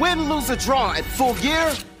 So win, lose, or draw at Full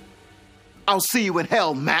Gear, I'll see you in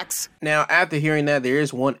hell, Max. Now, after hearing that, there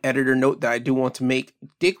is one editor note that I do want to make.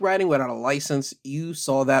 Dick riding without a license, you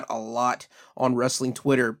saw that a lot on wrestling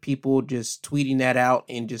Twitter. People just tweeting that out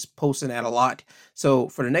and just posting that a lot. So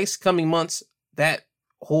for the next coming months, that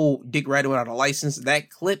whole dick riding without a license,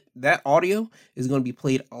 that clip, that audio is going to be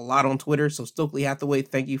played a lot on Twitter. So Stokely Hathaway,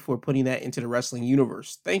 thank you for putting that into the wrestling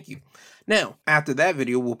universe. Thank you. Now, after that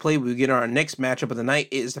video, we'll get our next matchup of the night.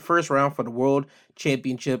 It is the first round for the World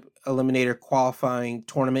Championship Eliminator Qualifying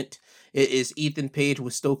Tournament. It is Ethan Page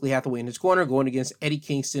with Stokely Hathaway in his corner going against Eddie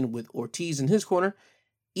Kingston with Ortiz in his corner.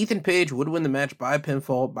 Ethan Page would win the match by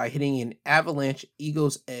pinfall by hitting an avalanche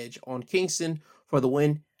Ego's Edge on Kingston for the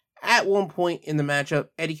win. At one point in the matchup,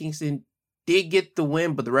 Eddie Kingston did get the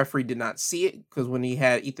win, but the referee did not see it because when he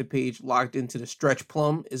had Ethan Page locked into the stretch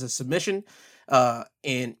plum is a submission,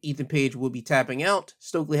 and Ethan Page will be tapping out.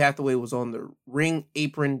 Stokely Hathaway was on the ring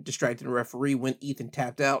apron, distracting the referee when Ethan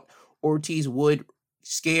tapped out. Ortiz would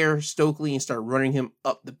scare Stokely and start running him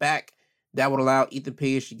up the back. That would allow Ethan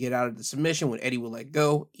Page to get out of the submission when Eddie would let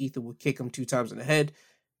go. Ethan would kick him 2 times in the head.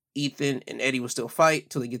 Ethan and Eddie would still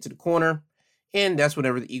fight till they get to the corner. And that's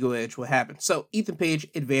whenever the Ego Edge will happen. So Ethan Page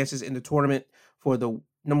advances in the tournament for the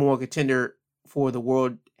 #1 contender for the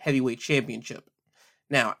World Heavyweight Championship.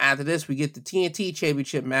 Now, after this, we get the TNT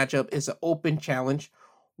Championship matchup. It's an open challenge.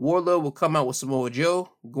 Wardlow will come out with Samoa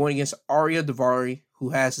Joe going against Arya Daivari,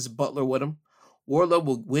 who has his butler with him. Wardlow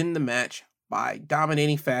will win the match by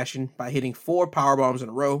dominating fashion by hitting 4 powerbombs in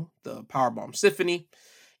a row, the Powerbomb Symphony,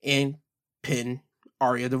 and pin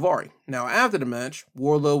Arya Daivari. Now, after the match,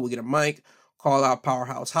 Wardlow will get a mic, call out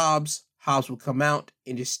Powerhouse Hobbs. Hobbs will come out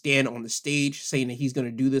and just stand on the stage saying that he's going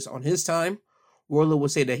to do this on his time. Wardlow will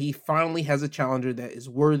say that he finally has a challenger that is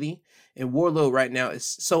worthy. And Wardlow right now is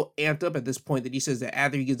so amped up at this point that he says that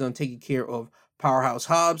after he gets done taking care of Powerhouse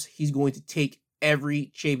Hobbs, he's going to take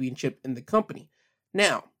every championship in the company.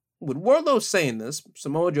 Now, with Wardlow saying this,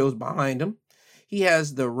 Samoa Joe's behind him. He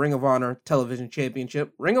has the Ring of Honor Television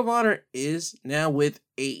Championship. Ring of Honor is now with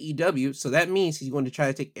AEW, so that means he's going to try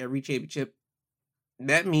to take every championship.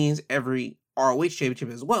 That means every ROH championship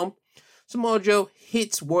as well. Samoa Joe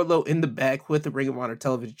hits Wardlow in the back with the Ring of Honor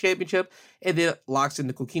Television Championship and then locks in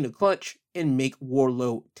the Coquina Clutch and make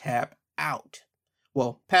Wardlow tap out.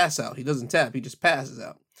 Well, pass out. He doesn't tap, he just passes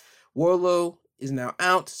out. Wardlow is now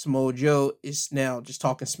out. Samoa Joe is now just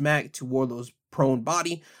talking smack to Wardlow's prone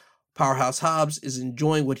body. Powerhouse Hobbs is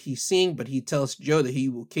enjoying what he's seeing, but he tells Joe that he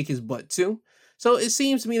will kick his butt too. So it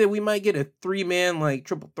seems to me that we might get a 3-man like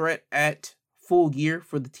triple threat at Full Gear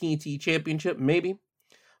for the TNT Championship, maybe.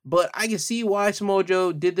 But I can see why Samoa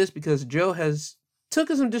Joe did this, because Joe has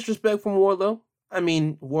taken some disrespect from Wardlow. I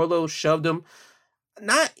mean, Wardlow shoved him,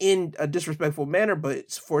 not in a disrespectful manner,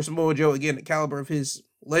 but for Samoa Joe, again, the caliber of his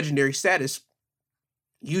legendary status,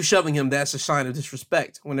 you shoving him, that's a sign of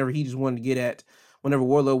disrespect. Whenever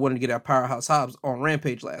Wardlow wanted to get at Powerhouse Hobbs on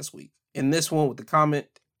Rampage last week. In this one with the comment,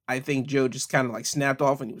 I think Joe just kind of like snapped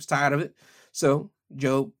off and he was tired of it. So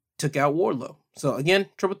Joe took out Wardlow. So again,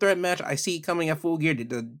 triple threat match I see coming at Full Gear.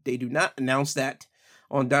 They do not announce that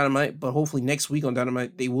on Dynamite, but hopefully next week on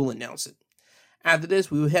Dynamite they will announce it. After this,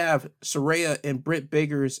 we will have Saraya and Britt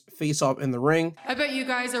Baker's face-off in the ring. I bet you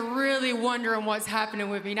guys are really wondering what's happening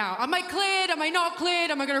with me now. Am I cleared? Am I not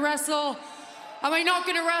cleared? Am I going to wrestle? Am I not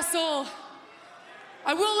going to wrestle?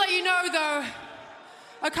 I will let you know, though,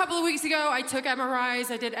 a couple of weeks ago, I took MRIs,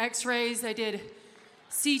 I did x-rays, I did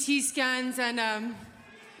CT scans, and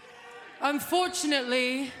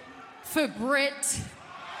unfortunately for Britt,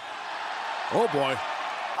 oh boy,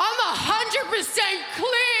 I'm 100%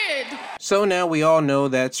 cleared. So now we all know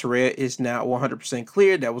that Saraya is now 100%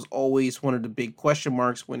 cleared. That was always one of the big question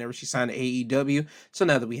marks whenever she signed to AEW. So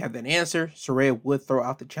now that we have that answer, Saraya would throw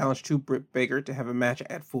out the challenge to Britt Baker to have a match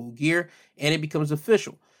at Full Gear, and it becomes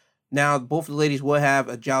official. Now, both of the ladies will have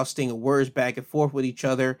a jousting of words back and forth with each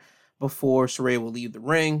other before Saraya will leave the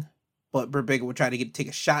ring. But Britt Baker would try to take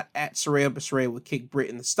a shot at Saraya, but Saraya would kick Britt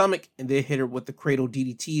in the stomach and then hit her with the cradle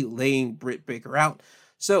DDT, laying Britt Baker out.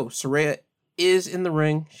 So Saraya is in the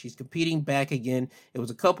ring. She's competing back again. It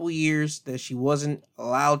was a couple years that she wasn't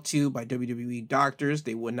allowed to by WWE doctors.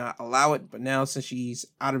 They would not allow it. But now, since she's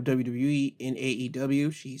out of WWE in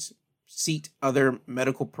AEW, she's sought other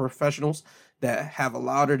medical professionals that have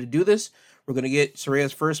allowed her to do this. We're going to get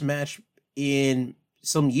Saraya's first match in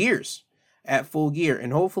some years at Full Gear,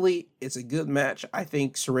 and hopefully it's a good match. I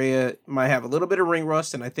think Saraya might have a little bit of ring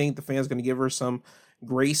rust, and I think the fans going to give her some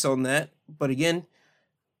grace on that. But again,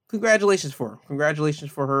 congratulations for her.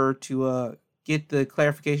 Congratulations for her to get the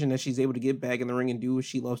clarification that she's able to get back in the ring and do what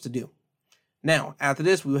she loves to do. Now, after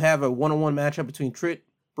this, we will have a one-on-one matchup between Trent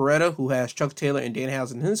Beretta, who has Chuck Taylor and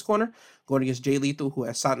Danhausen in his corner, going against Jay Lethal, who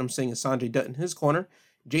has Satnam Singh and Sanjay Dutt in his corner.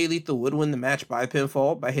 Jay Lethal would win the match by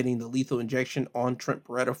pinfall by hitting the lethal injection on Trent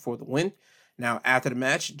Beretta for the win. Now, after the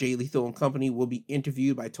match, Jay Lethal and company will be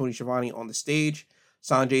interviewed by Tony Schiavone on the stage.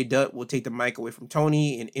 Sanjay Dutt will take the mic away from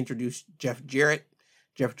Tony and introduce Jeff Jarrett.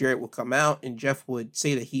 Jeff Jarrett will come out, and Jeff would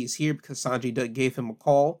say that he is here because Sanjay Dutt gave him a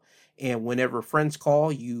call. And whenever friends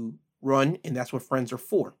call, you run, and that's what friends are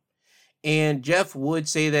for. And Jeff would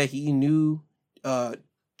say that he knew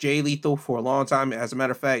Jay Lethal for a long time. As a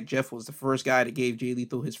matter of fact, Jeff was the first guy that gave Jay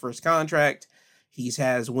Lethal his first contract. He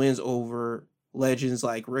has wins over legends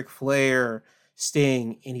like Ric Flair,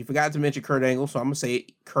 Sting, and he forgot to mention Kurt Angle, so I'm going to say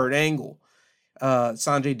Kurt Angle.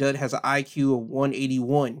 Sanjay Dutt has an IQ of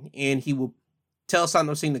 181, and he will tell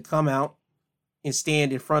Satnam Singh to come out and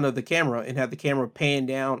stand in front of the camera and have the camera pan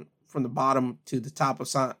down from the bottom to the top of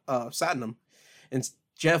Satnam. And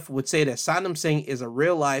Jeff would say that Satnam Singh is a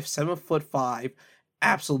real-life 7'5"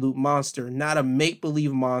 absolute monster, not a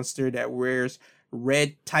make-believe monster that wears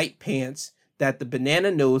red tight pants that the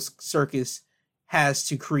Banana Nose Circus has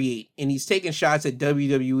to create. And he's taking shots at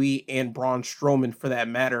WWE and Braun Strowman for that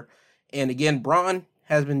matter. And again, Braun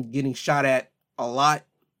has been getting shot at a lot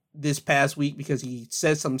this past week because he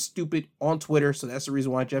said something stupid on Twitter. So that's the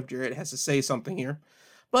reason why Jeff Jarrett has to say something here.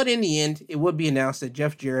 But in the end, it would be announced that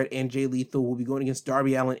Jeff Jarrett and Jay Lethal will be going against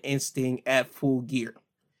Darby Allin and Sting at Full Gear.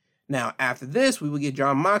 Now, after this, we will get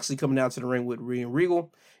Jon Moxley coming out to the ring with William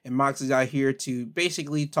Regal. And Moxley's out here to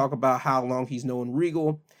basically talk about how long he's known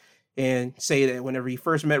Regal and say that whenever he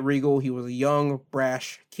first met Regal, he was a young,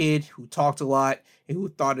 brash kid who talked a lot and who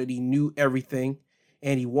thought that he knew everything.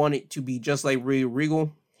 And he wanted to be just like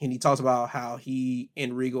Regal. And he talks about how he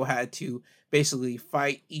and Regal had to basically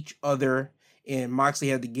fight each other. And Moxley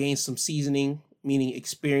had to gain some seasoning, meaning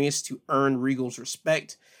experience, to earn Regal's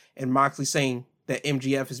respect. And Moxley saying that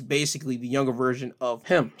MJF is basically the younger version of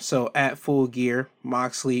him. So at Full Gear,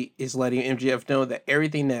 Moxley is letting MJF know that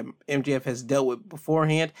everything that MJF has dealt with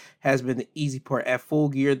beforehand has been the easy part. At Full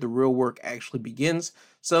Gear, the real work actually begins.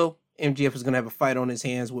 So MJF is going to have a fight on his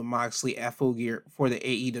hands with Moxley at Full Gear for the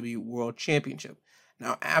AEW World Championship.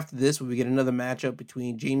 Now, after this, we get another matchup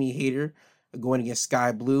between Jamie Hayter going against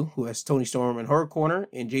Sky Blue, who has Toni Storm in her corner,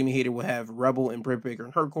 and Jamie Hayter will have Rebel and Britt Baker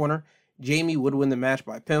in her corner. Jamie would win the match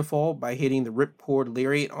by pinfall by hitting the Ripcord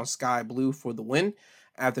Lariat on Sky Blue for the win.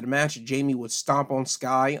 After the match, Jamie would stomp on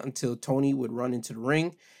Sky until Toni would run into the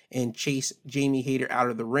ring and chase Jamie Hayter out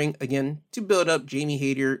of the ring again to build up Jamie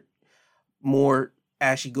Hayter more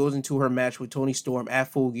as she goes into her match with Toni Storm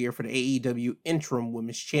at Full Gear for the AEW Interim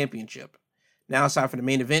Women's Championship. Now it's time for the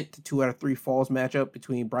main event, the 2 out of 3 falls matchup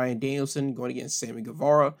between Bryan Danielson going against Sammy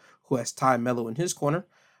Guevara, who has Ty Mello in his corner.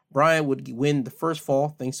 Bryan would win the first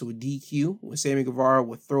fall thanks to a DQ, when Sammy Guevara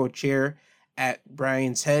would throw a chair at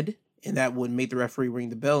Bryan's head, and that would make the referee ring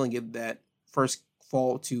the bell and give that first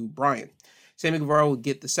fall to Bryan. Sammy Guevara would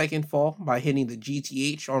get the second fall by hitting the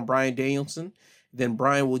GTH on Bryan Danielson. Then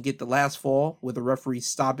Bryan will get the last fall with a referee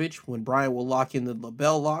stoppage when Bryan will lock in the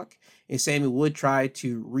LeBell lock, and Sammy would try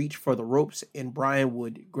to reach for the ropes, and Bryan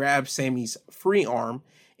would grab Sammy's free arm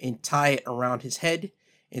and tie it around his head,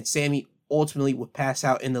 and Sammy ultimately would pass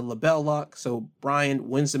out in the LeBell lock, so Bryan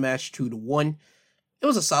wins the match 2-1. It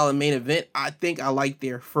was a solid main event. I think I liked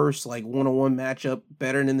their first one-on-one matchup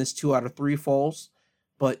better than this 2 out of 3 falls,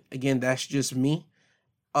 but again, that's just me.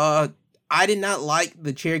 I did not like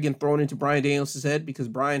the chair getting thrown into Bryan Danielson's head because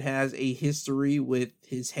Bryan has a history with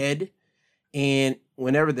his head. And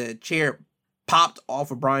whenever the chair popped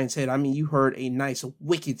off of Bryan's head, I mean, you heard a nice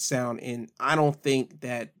wicked sound. And I don't think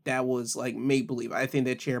that was make-believe. I think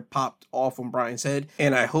that chair popped off on Bryan's head.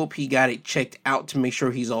 And I hope he got it checked out to make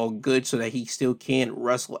sure he's all good so that he still can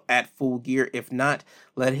wrestle at Full Gear. If not,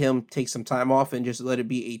 let him take some time off and just let it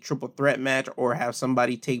be a triple threat match or have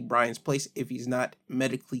somebody take Bryan's place if he's not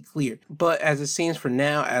medically cleared. But as it seems for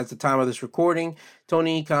now, as the time of this recording,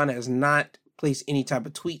 Tony Khan has not placed any type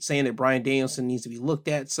of tweet saying that Bryan Danielson needs to be looked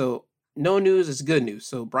at. So no news is good news.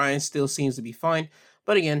 So Bryan still seems to be fine.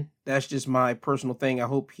 But again, that's just my personal thing. I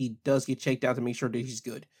hope he does get checked out to make sure that he's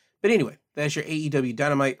good. But anyway, that's your AEW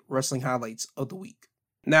Dynamite wrestling highlights of the week.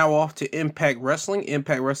 Now off to Impact Wrestling.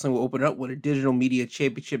 Impact Wrestling will open up with a Digital Media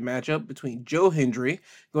Championship matchup between Joe Hendry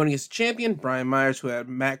going against the champion, Brian Myers, who had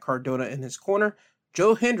Matt Cardona in his corner.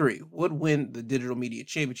 Joe Hendry would win the Digital Media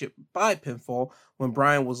Championship by pinfall when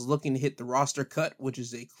Brian was looking to hit the roster cut, which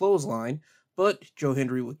is a clothesline, but Joe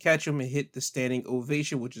Hendry would catch him and hit the standing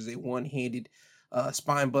ovation, which is a one-handed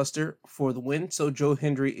spine buster for the win. So Joe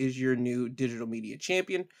Hendry is your new Digital Media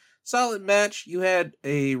Champion. Solid match. You had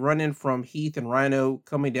a run-in from Heath and Rhino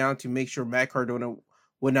coming down to make sure Matt Cardona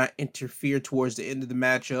would not interfere towards the end of the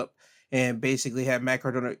matchup and basically have Matt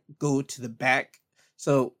Cardona go to the back.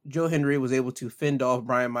 So Joe Hendry was able to fend off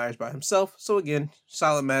Brian Myers by himself. So again,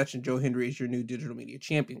 solid match, and Joe Hendry is your new Digital Media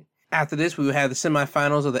Champion. After this, we will have the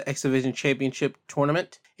semifinals of the X Division Championship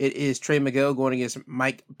Tournament. It is Trey Miguel going against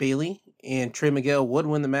Mike Bailey, and Trey Miguel would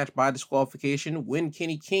win the match by disqualification when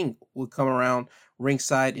Kenny King would come around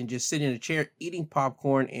ringside and just sit in a chair eating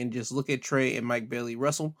popcorn and just look at Trey and Mike Bailey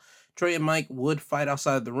wrestle. Trey and Mike would fight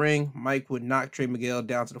outside the ring. Mike would knock Trey Miguel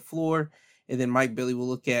down to the floor, and then Mike Bailey will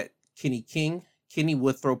look at Kenny King. Kenny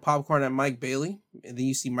would throw popcorn at Mike Bailey, and then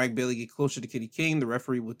you see Mike Bailey get closer to Kenny King. The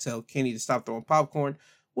referee would tell Kenny to stop throwing popcorn,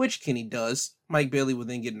 which Kenny does. Mike Bailey would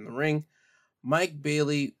then get in the ring. Mike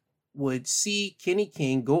Bailey would see Kenny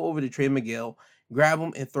King go over to Trey Miguel, grab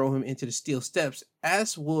him, and throw him into the steel steps,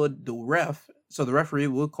 as would the ref. So the referee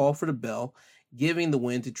would call for the bell, giving the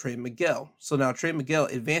win to Trey Miguel. So now Trey Miguel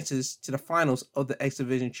advances to the finals of the X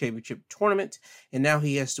Division Championship Tournament, and now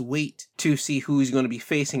he has to wait to see who he's going to be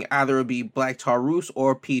facing. Either it'll be Black Taurus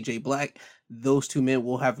or PJ Black. Those two men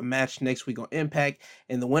will have a match next week on Impact,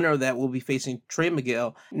 and the winner of that will be facing Trey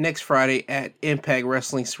Miguel next Friday at Impact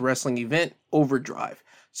Wrestling's wrestling event, Overdrive.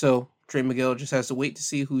 So Trey Miguel just has to wait to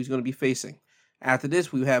see who he's going to be facing. After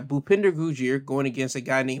this, we have Bhupinder Gujjar going against a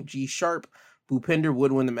guy named G Sharp. Bhupinder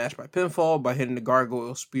would win the match by pinfall by hitting the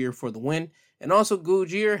Gargoyle Spear for the win. And also,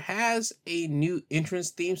 Gujjar has a new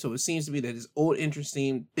entrance theme, so it seems to be that his old entrance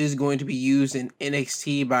theme is going to be used in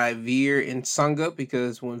NXT by Veer and Sangha,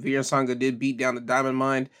 because when Veer and Sangha did beat down the Diamond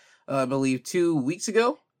Mine, I believe 2 weeks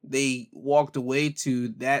ago, they walked away to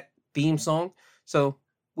that theme song. So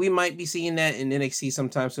we might be seeing that in NXT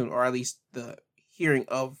sometime soon, or at least the hearing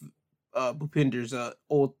of Bhupinder's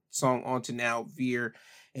old song onto now Veer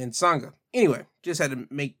and Sangha. Anyway, just had to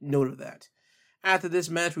make note of that. After this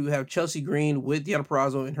match, we have Chelsea Green with Deonna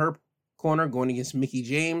Purrazzo in her corner going against Mickie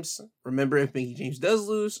James. Remember, if Mickie James does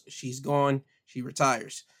lose, she's gone. She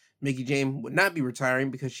retires. Mickie James would not be retiring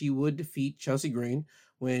because she would defeat Chelsea Green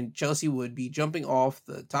when Chelsea would be jumping off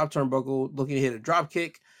the top turnbuckle looking to hit a drop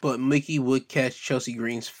kick, but Mickie would catch Chelsea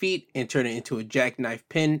Green's feet and turn it into a jackknife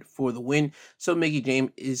pin for the win. So Mickie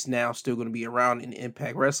James is now still going to be around in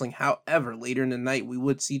Impact Wrestling. However, later in the night, we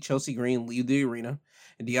would see Chelsea Green leave the arena,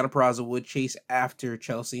 and Deonna Purrazzo would chase after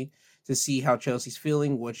Chelsea to see how Chelsea's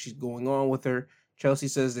feeling, what she's going on with her. Chelsea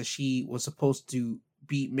says that she was supposed to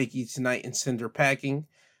beat Mickie tonight and send her packing,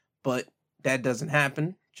 but that doesn't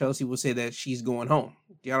happen. Chelsea will say that she's going home.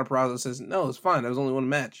 Deonna Purrazzo says, no, it's fine. There was only one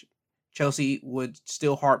match. Chelsea would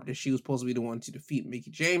still harp that she was supposed to be the one to defeat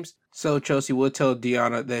Mickie James. So Chelsea would tell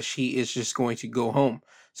Deonna that she is just going to go home.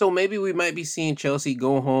 So maybe we might be seeing Chelsea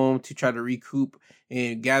go home to try to recoup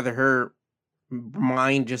and gather her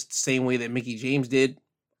mind just the same way that Mickie James did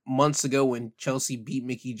months ago when Chelsea beat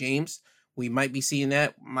Mickie James. We might be seeing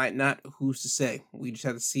that, might not. Who's to say? We just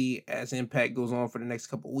have to see as Impact goes on for the next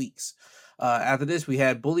couple weeks. After this, we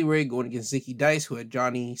had Bully Ray going against Zicky Dice, who had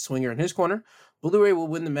Johnny Swinger in his corner. Bully Ray will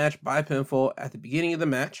win the match by pinfall at the beginning of the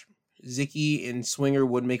match. Zicky and Swinger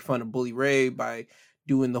would make fun of Bully Ray by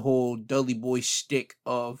doing the whole Dudley Boy shtick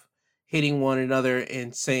of hitting one another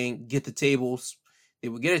and saying, get the tables. They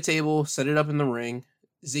would get a table, set it up in the ring.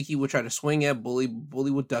 Zicky would try to swing at Bully. Bully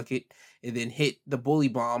would duck it and then hit the Bully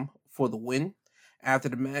Bomb for the win. After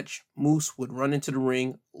the match, Moose would run into the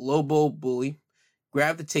ring, low-blow Bully,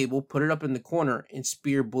 grab the table, put it up in the corner, and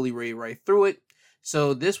spear Bully Ray right through it.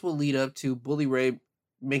 So this will lead up to Bully Ray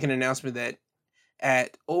making an announcement that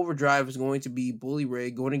at Overdrive is going to be Bully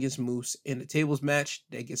Ray going against Moose in the tables match.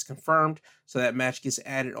 That gets confirmed, so that match gets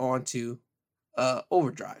added on to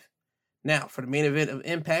Overdrive. Now, for the main event of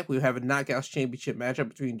Impact, we have a Knockouts Championship matchup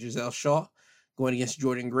between Giselle Shaw going against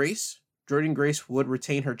Jordynne Grace. Jordynne Grace would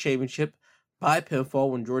retain her championship by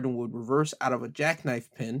pinfall when Jordynne would reverse out of a jackknife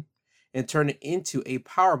pin and turn it into a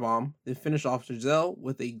powerbomb, then finish off Giselle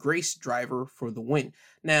with a Grace driver for the win.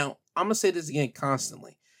 Now, I'm going to say this again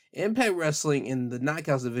constantly. Impact Wrestling in the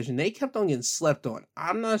Knockouts division, they kept on getting slept on.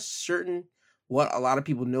 I'm not certain what a lot of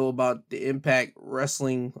people know about the Impact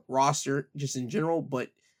Wrestling roster just in general, but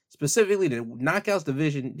specifically the Knockouts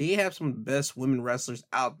division, they have some of the best women wrestlers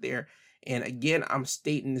out there. And again, I'm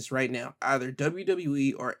stating this right now. Either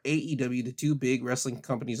WWE or AEW, the two big wrestling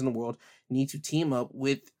companies in the world, need to team up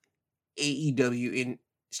with AEW and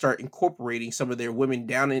start incorporating some of their women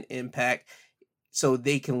down in Impact so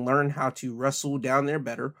they can learn how to wrestle down there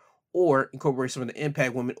better, or incorporate some of the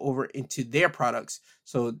Impact women over into their products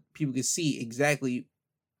so people can see exactly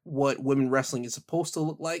what women wrestling is supposed to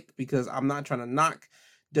look like. Because I'm not trying to knock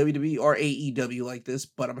WWE or AEW like this,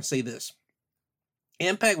 but I'm going to say this.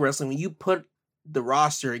 Impact Wrestling, when you put the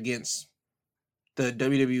roster against the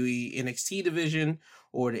WWE NXT division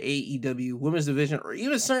or the AEW women's division, or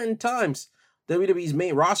even certain times WWE's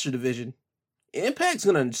main roster division, Impact's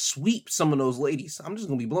going to sweep some of those ladies. I'm just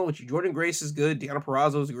going to be blunt with you. Jordynne Grace is good. Deonna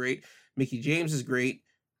Purrazzo is great. Mickie James is great.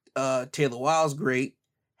 Taylor Wilde's great.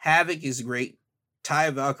 Havoc is great.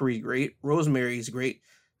 Taya Valkyrie is great. Rosemary is great.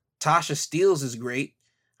 Tasha Steelz is great.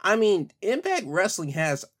 I mean, Impact Wrestling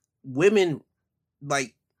has women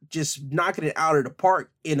like just knocking it out of the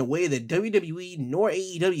park in a way that WWE nor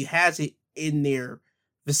AEW has it in their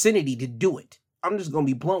vicinity to do it. I'm just going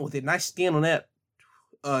to be blunt with it, and I stand on that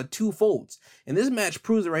two folds. And this match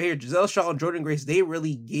proves it right here. Giselle Shaw and Jordynne Grace, they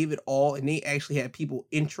really gave it all, and they actually had people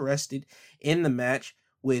interested in the match,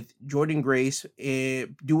 with Jordynne Grace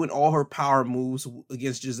doing all her power moves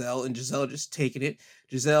against Giselle, and Giselle just taking it.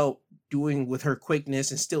 Giselle doing with her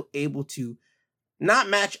quickness and still able to not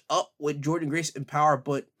match up with Jordynne Grace in power,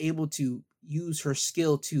 but able to use her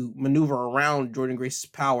skill to maneuver around Jordynne Grace's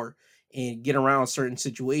power and get around certain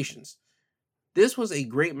situations. This was a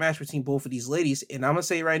great match between both of these ladies, and I'm going to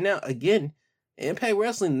say right now, again, Impact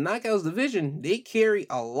Wrestling, the Knockouts division, they carry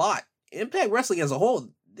a lot. Impact Wrestling as a whole,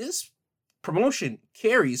 this promotion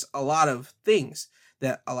carries a lot of things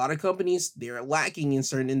that a lot of companies, they're lacking in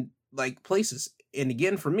certain places. And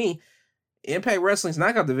again, for me, Impact Wrestling's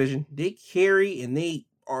Knockout division, they carry and they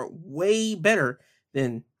are way better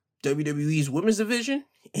than WWE's women's division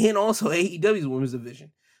and also AEW's women's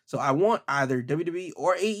division. So I want either WWE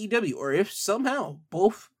or AEW, or if somehow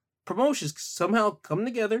both promotions somehow come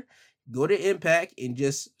together, go to Impact and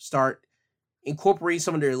just start incorporating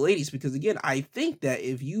some of their ladies. Because again, I think that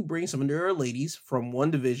if you bring some of their ladies from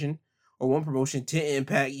one division or one promotion to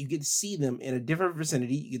Impact, you get to see them in a different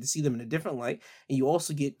vicinity, you get to see them in a different light, and you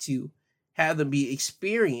also get to have them be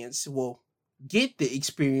experienced, get the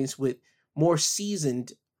experience with more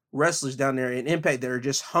seasoned wrestlers down there in Impact that are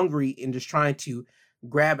just hungry and just trying to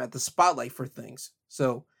grab at the spotlight for things.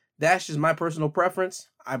 So that's just my personal preference.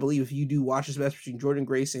 I believe if you do watch this match between Jordynne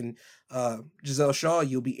Grace and Giselle Shaw,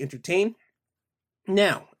 you'll be entertained.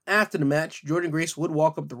 Now, after the match, Jordynne Grace would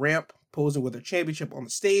walk up the ramp, posing with her championship on the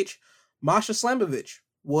stage. Masha Slamovich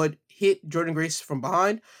would hit Jordynne Grace from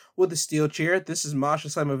behind with a steel chair. This is Masha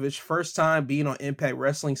Slamovich's first time being on Impact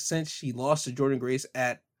Wrestling since she lost to Jordynne Grace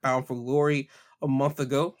at Bound for Glory a month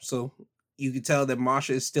ago. So you can tell that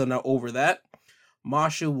Masha is still not over that.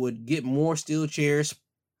 Masha would get more steel chairs,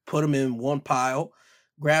 put them in one pile,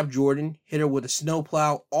 grab Jordynne, hit her with a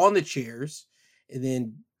snowplow on the chairs, and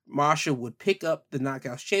then Masha would pick up the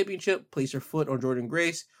Knockouts Championship, place her foot on Jordynne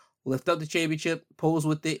Grace, lift up the championship, pose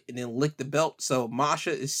with it, and then lick the belt. So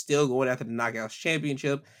Masha is still going after the Knockouts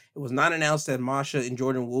Championship. It was not announced that Masha and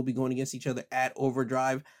Jordynne will be going against each other at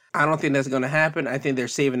Overdrive. I don't think that's going to happen. I think they're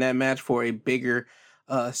saving that match for a bigger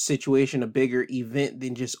situation, a bigger event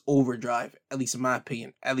than just Overdrive, at least in my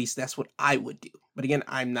opinion. At least that's what I would do. But again,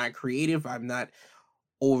 I'm not creative. I'm not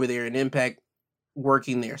over there in Impact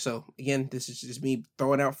working there. So again, this is just me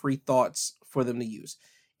throwing out free thoughts for them to use.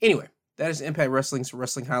 Anyway, that is Impact Wrestling's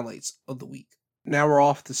wrestling highlights of the week. Now we're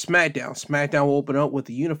off to SmackDown. SmackDown will open up with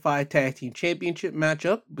the Unified Tag Team Championship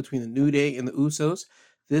matchup between the New Day and the Usos.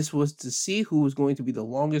 This was to see who was going to be the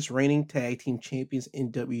longest reigning tag team champions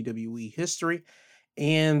in WWE history.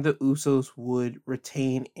 And the Usos would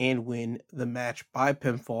retain and win the match by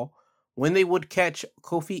pinfall when they would catch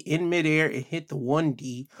Kofi in midair and hit the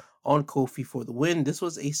 1D on Kofi for the win. This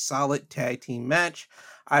was a solid tag team match.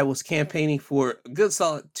 I was campaigning for a good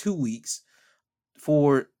solid 2 weeks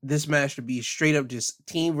for this match to be straight up just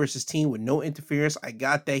team versus team with no interference. I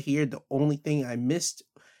got that here. The only thing I missed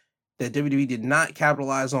that WWE did not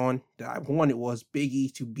capitalize on that I wanted was Big E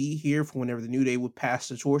to be here for whenever the New Day would pass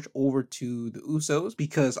the torch over to the Usos,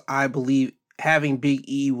 because I believe having Big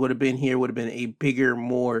E would have been here would have been a bigger,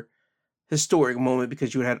 more historic moment,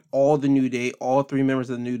 because you would have had all the New Day, all three members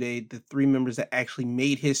of the New Day, the three members that actually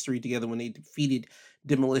made history together when they defeated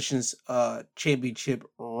Demolition's championship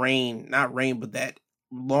reign, not reign, but that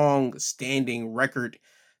long-standing record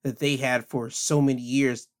that they had for so many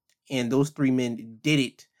years, and those three men did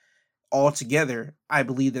it all together. I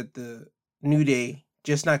believe that the New Day,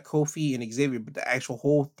 just not Kofi and Xavier, but the actual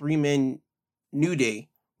whole three-man New Day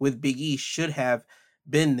with Big E should have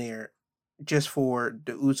been there just for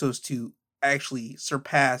the Usos to actually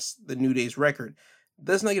surpass the New Day's record.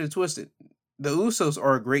 Let's not get it twisted. The Usos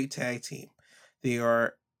are a great tag team. They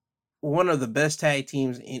are one of the best tag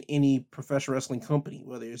teams in any professional wrestling company,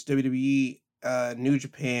 whether it's WWE, New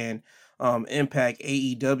Japan, Impact,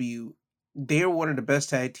 AEW. They're one of the best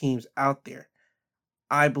tag teams out there.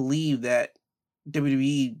 I believe that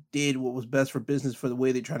WWE did what was best for business for the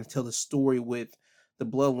way they're trying to tell the story with the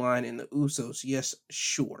Bloodline and the Usos. Yes,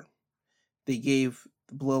 sure. They gave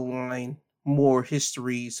the Bloodline more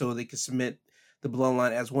history so they could submit the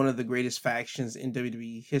Bloodline as one of the greatest factions in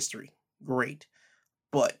WWE history. Great.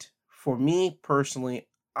 But for me personally,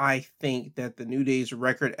 I think that the New Day's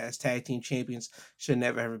record as tag team champions should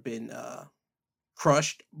never have been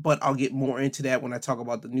crushed, but I'll get more into that when I talk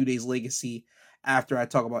about the New Day's legacy after I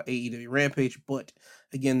talk about AEW Rampage. But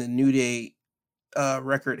again, the New Day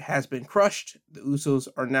record has been crushed. The Usos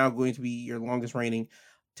are now going to be your longest reigning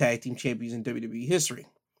tag team champions in WWE history.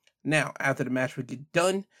 Now, after the match would get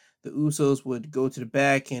done, the Usos would go to the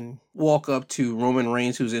back and walk up to Roman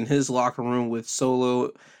Reigns, who's in his locker room with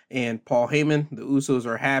Solo and Paul Heyman. The Usos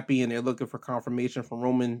are happy, and they're looking for confirmation from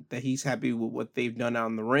Roman that he's happy with what they've done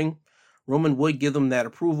out in the ring. Roman would give them that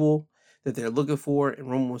approval that they're looking for,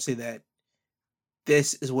 and Roman would say that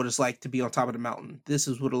this is what it's like to be on top of the mountain. This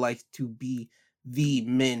is what it's like to be the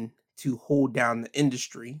men to hold down the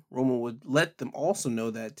industry. Roman would let them also know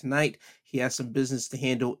that tonight he has some business to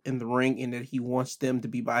handle in the ring and that he wants them to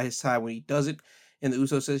be by his side when he does it. And the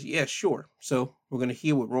Uso says, yeah, sure. So we're going to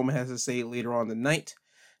hear what Roman has to say later on the night.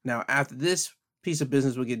 Now, after this piece of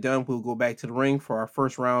business will get done, we'll go back to the ring for our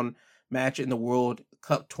first round match in the World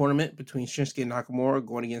Cup tournament between Shinsuke Nakamura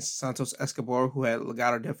going against Santos Escobar, who had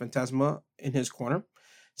Legado del Fantasma in his corner.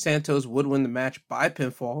 Santos would win the match by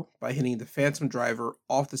pinfall by hitting the Phantom Driver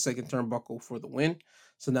off the second turnbuckle for the win.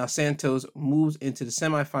 So now Santos moves into the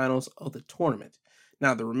semifinals of the tournament.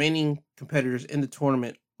 Now the remaining competitors in the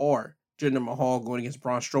tournament are Jinder Mahal going against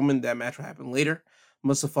Braun Strowman. That match will happen later.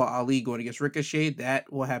 Mustafa Ali going against Ricochet.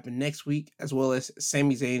 That will happen next week. As well as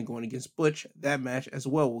Sami Zayn going against Butch. That match as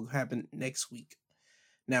well will happen next week.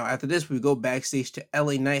 Now, after this, we go backstage to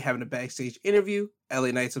LA Knight having a backstage interview.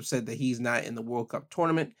 LA Knight's upset that he's not in the World Cup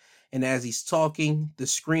tournament. And as he's talking, the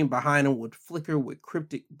screen behind him would flicker with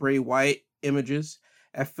cryptic Bray Wyatt images.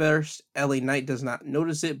 At first, LA Knight does not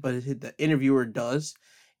notice it, but the interviewer does.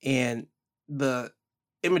 And the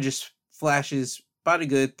images flashes about a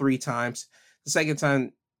good 3 times. The second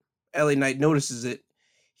time LA Knight notices it,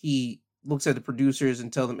 he looks at the producers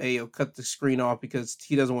and tell them, hey, yo, cut the screen off because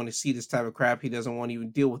he doesn't want to see this type of crap. He doesn't want to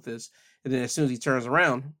even deal with this. And then as soon as he turns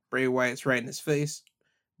around, Bray Wyatt's right in his face.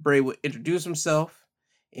 Bray would introduce himself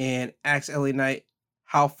and ask LA Knight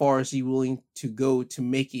how far is he willing to go to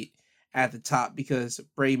make it at the top, because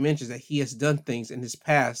Bray mentions that he has done things in his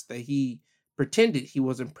past that he pretended he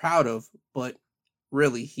wasn't proud of, but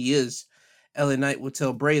really he is. LA Knight would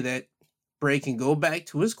tell Bray that Bray can go back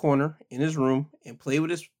to his corner in his room and play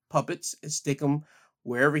with his puppets and stick them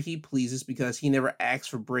wherever he pleases, because he never asked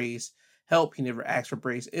for Bray's help. He never asked for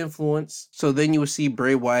Bray's influence. So then you would see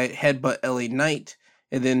Bray Wyatt headbutt LA Knight,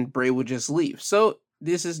 and then Bray would just leave. So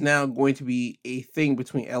this is now going to be a thing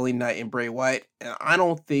between LA Knight and Bray Wyatt, and I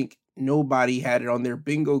don't think nobody had it on their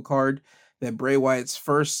bingo card that Bray Wyatt's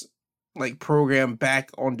first program back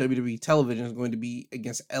on WWE television is going to be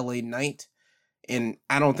against LA Knight. And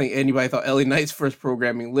I don't think anybody thought LA Knight's first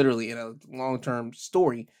programming, literally in a long-term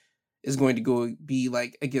story, is going to go be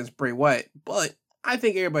against Bray Wyatt. But I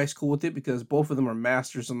think everybody's cool with it because both of them are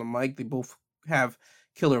masters on the mic. They both have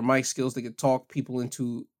killer mic skills. They could talk people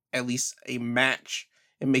into at least a match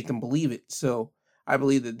and make them believe it. So I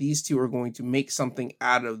believe that these two are going to make something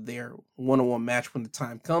out of their one-on-one match when the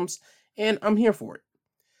time comes, and I'm here for it.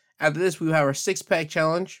 After this, we will have our six-pack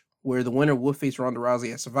challenge, where the winner will face Ronda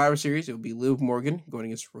Rousey at Survivor Series. It will be Liv Morgan going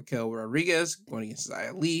against Raquel Rodriguez, going against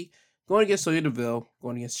Xia Li, going against Sonya Deville,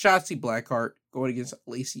 going against Shotzi Blackheart, going against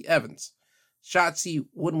Lacey Evans. Shotzi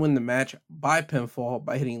would win the match by pinfall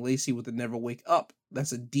by hitting Lacey with the Never Wake Up.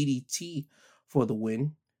 That's a DDT for the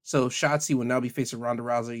win. So Shotzi will now be facing Ronda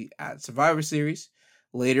Rousey at Survivor Series.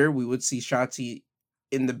 Later, we would see Shotzi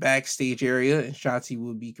in the backstage area, and Shotzi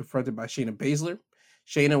will be confronted by Shayna Baszler.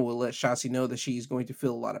 Shayna will let Shotzi know that she's going to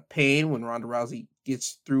feel a lot of pain when Ronda Rousey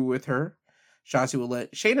gets through with her. Shotzi will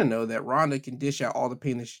let Shayna know that Ronda can dish out all the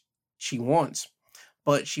pain that she wants,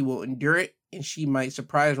 but she will endure it, and she might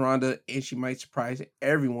surprise Ronda, and she might surprise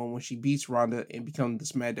everyone when she beats Ronda and becomes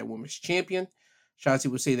the SmackDown Women's Champion. Shotzi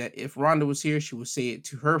would say that if Ronda was here, she would say it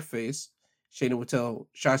to her face. Shayna would tell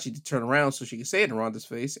Shotzi to turn around so she can say it in Ronda's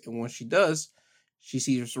face, and once she does, she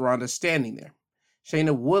sees Ronda standing there.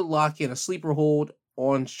 Shayna would lock in a sleeper hold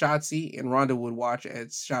on Shotzi, and Ronda would watch as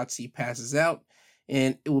Shotzi passes out,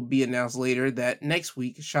 and it will be announced later that next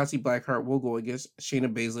week, Shotzi Blackheart will go against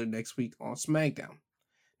Shayna Baszler next week on SmackDown.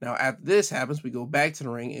 Now, after this happens, we go back to the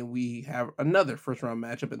ring, and we have another first-round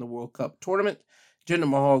matchup in the World Cup tournament. Jinder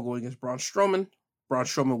Mahal going against Braun Strowman. Braun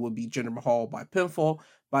Strowman will beat Jinder Mahal by pinfall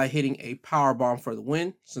by hitting a powerbomb for the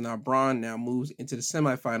win. So now Braun now moves into the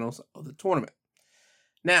semifinals of the tournament.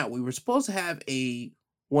 Now, we were supposed to have a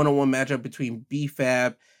one-on-one matchup between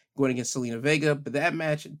B-Fab going against Selena Vega, but that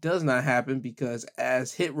match does not happen because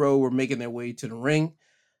as Hit Row were making their way to the ring,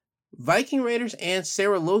 Viking Raiders and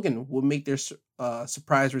Sarah Logan will make their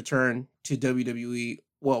surprise return to WWE.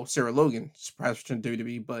 Well, Sarah Logan, surprise return to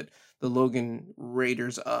WWE, but the Logan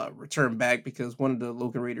Raiders return back because one of the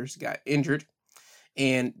Logan Raiders got injured.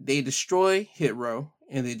 And they destroy Hit Row,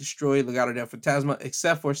 and they destroy Legado del Fantasma,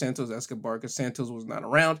 except for Santos Escobar, because Santos was not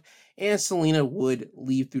around, and Selena would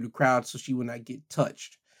leave through the crowd so she would not get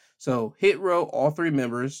touched. So Hit Row, all three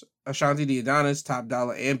members, Ashanti the Adonis, Top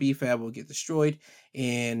Dollar, and B-Fab will get destroyed,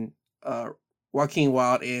 and Joaquin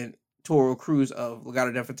Wilde and Toro Cruz of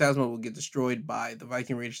Legado del Fantasma will get destroyed by the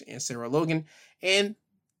Viking Raiders and Sarah Logan, and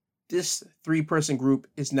this three-person group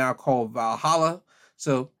is now called Valhalla.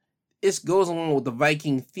 So this goes along with the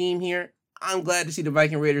Viking theme here. I'm glad to see the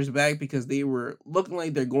Viking Raiders back because they were looking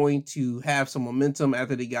like they're going to have some momentum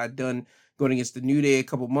after they got done going against the New Day a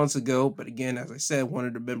couple months ago. But again, as I said, one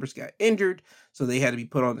of the members got injured, so they had to be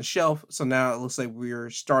put on the shelf. So now it looks like we're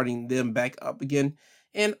starting them back up again,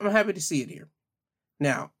 and I'm happy to see it here.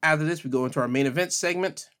 Now, after this, we go into our main event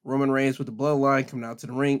segment. Roman Reigns with the Bloodline coming out to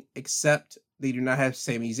the ring, except they do not have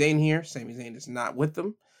Sami Zayn here. Sami Zayn is not with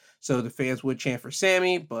them. So the fans would chant for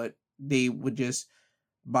Sami, but they would just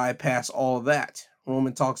bypass all of that.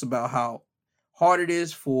 Roman talks about how hard it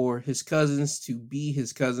is for his cousins to be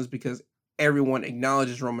his cousins because everyone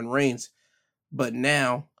acknowledges Roman Reigns, but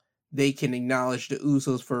now they can acknowledge the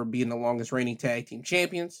Usos for being the longest reigning tag team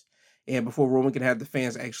champions. And before Roman can have the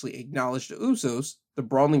fans actually acknowledge the Usos, the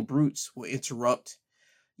Brawling Brutes will interrupt.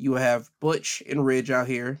 You have Butch and Ridge out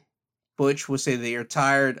here. Butch will say they are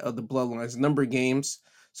tired of the Bloodline's number games,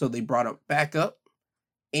 so they brought up backup.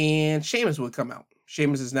 And Sheamus would come out.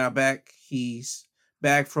 Sheamus is now back. He's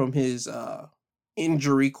back from his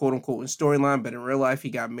injury, quote unquote, in storyline, but in real life, he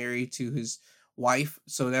got married to his wife,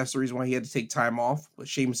 so that's the reason why he had to take time off. But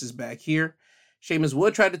Sheamus is back here. Sheamus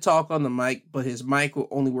would try to talk on the mic, but his mic will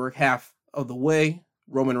only work half of the way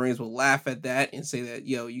Roman Reigns will laugh at that and say that,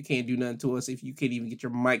 yo, you can't do nothing to us if you can't even get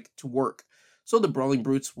your mic to work. So the Brawling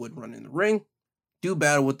Brutes would run in the ring, do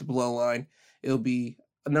battle with the Bloodline. It'll be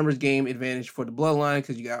a numbers game advantage for the Bloodline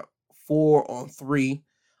because you got 4-on-3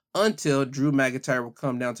 until Drew McIntyre will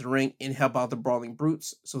come down to the ring and help out the Brawling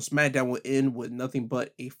Brutes. So SmackDown will end with nothing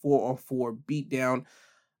but a 4-on-4 beatdown.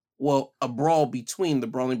 Well, a brawl between the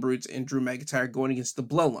Brawling Brutes and Drew McIntyre going against the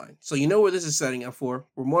Bloodline. So you know where this is setting up for.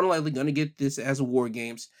 We're more than likely going to get this as a War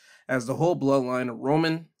Games, as the whole Bloodline of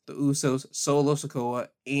Roman, the Usos, Solo Sikoa,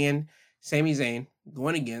 and Sami Zayn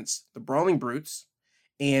going against the Brawling Brutes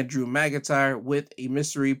and Drew McIntyre with a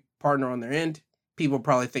mystery partner on their end. People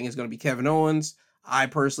probably think it's going to be Kevin Owens. I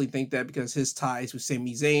personally think that because his ties with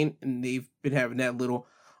Sami Zayn, and they've been having that little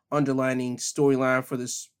underlining storyline for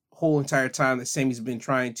this whole entire time that Sami's been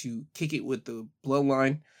trying to kick it with the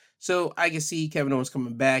Bloodline. So I can see Kevin Owens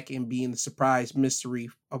coming back and being the surprise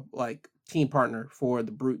mystery of like team partner for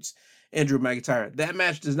the Brutes and Drew McIntyre. That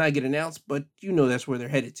match does not get announced, but you know that's where they're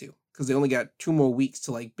headed to because they only got 2 more weeks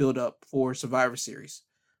to like build up for Survivor Series.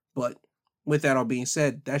 But with that all being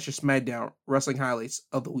said, that's your SmackDown wrestling highlights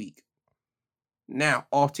of the week. Now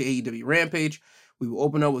off to AEW Rampage. We will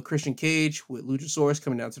open up with Christian Cage with Luchasaurus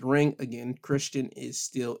coming down to the ring. Again, Christian is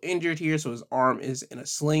still injured here, so his arm is in a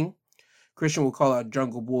sling. Christian will call out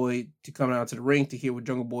Jungle Boy to come out to the ring to hear what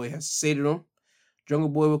Jungle Boy has to say to him. Jungle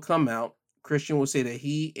Boy will come out. Christian will say that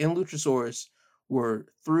he and Luchasaurus were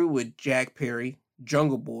through with Jack Perry,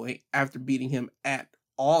 Jungle Boy, after beating him at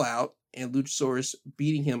All Out, and Luchasaurus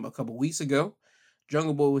beating him a couple weeks ago.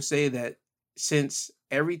 Jungle Boy will say that since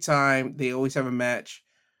every time they always have a match,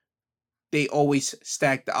 they always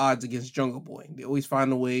stack the odds against Jungle Boy. They always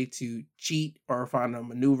find a way to cheat or find a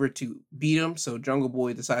maneuver to beat him. So Jungle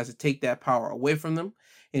Boy decides to take that power away from them.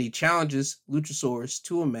 And he challenges Luchasaurus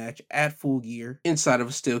to a match at Full Gear inside of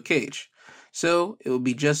a steel cage. So it will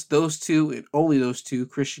be just those two and only those two.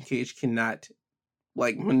 Christian Cage cannot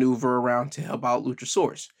like maneuver around to help out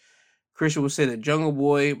Luchasaurus. Christian will say that Jungle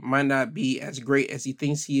Boy might not be as great as he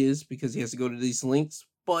thinks he is because he has to go to these lengths,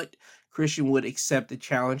 but Christian would accept the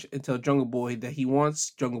challenge and tell Jungle Boy that he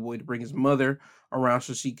wants Jungle Boy to bring his mother around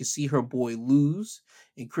so she could see her boy lose.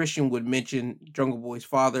 And Christian would mention Jungle Boy's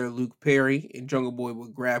father, Luke Perry, and Jungle Boy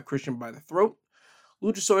would grab Christian by the throat.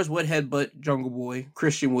 Luchasaurus would headbutt Jungle Boy.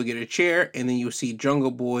 Christian would get a chair, and then you'll see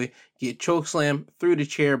Jungle Boy get chokeslammed through the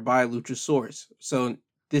chair by Luchasaurus. So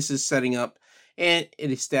this is setting up, and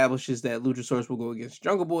it establishes that Luchasaurus will go against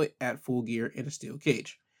Jungle Boy at Full Gear in a steel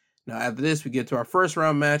cage. Now, after this, we get to our first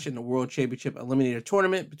round match in the World Championship Eliminator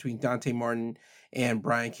Tournament between Dante Martin and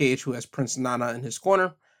Brian Cage, who has Prince Nana in his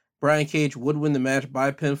corner. Brian Cage would win the match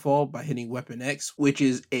by pinfall by hitting Weapon X, which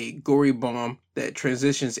is a gory bomb that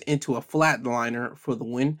transitions into a flatliner for the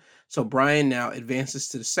win. So Brian now advances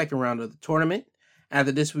to the second round of the tournament.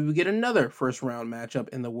 After this, we will get another first round matchup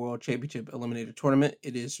in the World Championship Eliminator Tournament.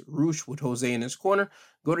 It is Rush with Jose in his corner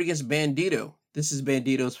going against Bandito. This is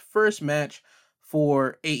Bandito's first match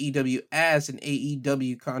for AEW as an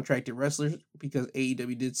AEW contracted wrestler because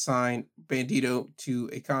AEW did sign Bandito to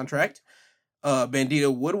a contract.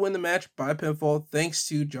 Bandito would win the match by pinfall thanks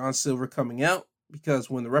to John Silver coming out because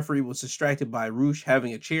when the referee was distracted by Rush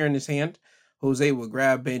having a chair in his hand, Jose would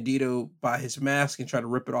grab Bandito by his mask and try to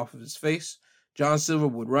rip it off of his face. John Silver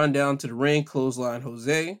would run down to the ring, clothesline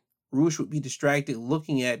Jose. Rush would be distracted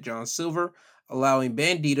looking at John Silver, allowing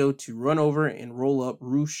Bandito to run over and roll up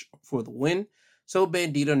Rush for the win. So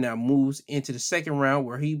Bandito now moves into the second round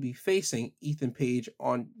where he'll be facing Ethan Page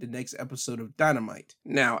on the next episode of Dynamite.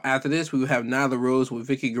 Now, after this, we will have Nyla Rose with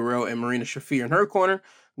Vicky Guerrero and Marina Shafir in her corner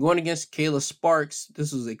going against Kayla Sparks.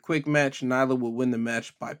 This was a quick match. Nyla would win the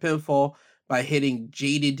match by pinfall by hitting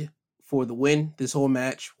Jaded for the win. This whole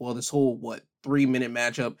match, this whole 3-minute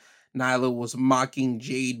matchup, Nyla was mocking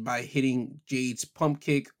Jade by hitting Jade's pump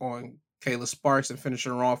kick on Kayla Sparks and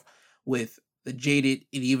finishing her off with the Jaded,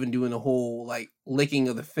 and even doing the whole licking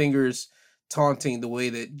of the fingers, taunting the way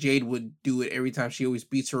that Jade would do it every time she always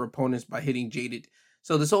beats her opponents by hitting Jaded.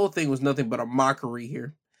 So this whole thing was nothing but a mockery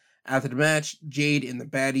here. After the match, Jade and the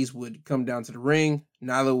baddies would come down to the ring.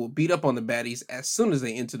 Nyla would beat up on the baddies as soon as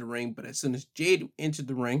they entered the ring, but as soon as Jade entered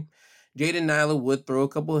the ring, Jade and Nyla would throw a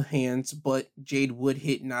couple of hands, but Jade would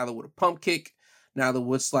hit Nyla with a pump kick. Nyla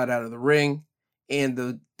would slide out of the ring. And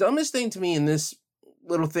the dumbest thing to me in this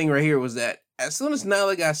little thing right here was that as soon as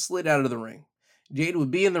Nyla got slid out of the ring, Jade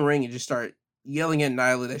would be in the ring and just start yelling at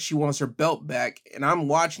Nyla that she wants her belt back. And I'm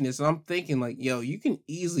watching this and I'm thinking you can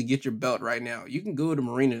easily get your belt right now. You can go to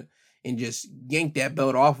Marina and just yank that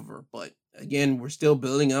belt off of her. But again, we're still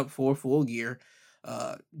building up for Full Gear.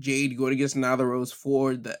 Jade going against Nyla Rose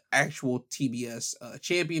for the actual TBS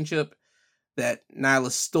championship. that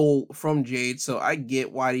Nyla stole from Jade. So I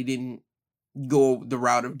get why they didn't go the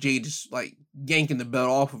route of Jade just like yanking the belt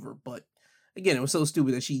off of her. But again, it was so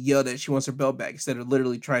stupid that she yelled that she wants her belt back instead of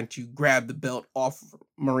literally trying to grab the belt off of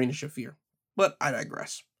Marina Shafir. But I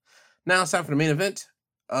digress. Now it's time for the main event.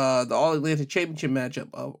 The All Atlantic Championship matchup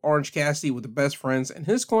of Orange Cassidy with the Best Friends in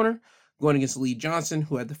his corner, going against Lee Johnson,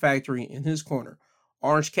 who had the Factory in his corner.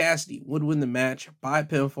 Orange Cassidy would win the match by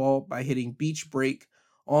pinfall by hitting Beach Break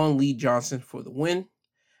on Lee Johnson for the win.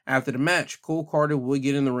 After the match, Cole Carter would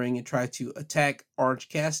get in the ring and try to attack Orange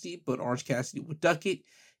Cassidy, but Orange Cassidy would duck it,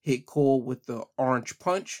 hit Cole with the Orange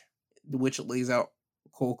Punch, which lays out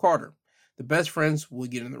Cole Carter. The Best Friends would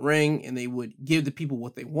get in the ring and they would give the people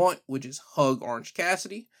what they want, which is hug Orange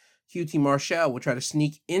Cassidy. QT Marshall would try to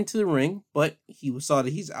sneak into the ring, but he saw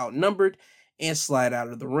that he's outnumbered and slide out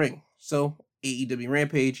of the ring. So AEW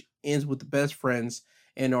Rampage ends with the Best Friends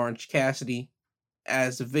and Orange Cassidy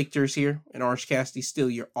as the victors here, and Orange Cassidy still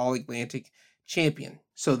your All Atlantic champion.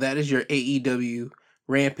 So that is your AEW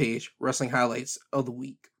Rampage wrestling highlights of the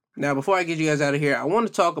week. Now, before I get you guys out of here, I want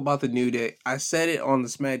to talk about the New Day. I said it on the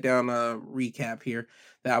SmackDown recap here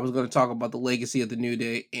that I was going to talk about the legacy of the New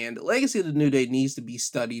Day, and the legacy of the New Day needs to be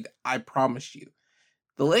studied. I promise you.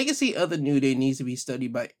 The legacy of the New Day needs to be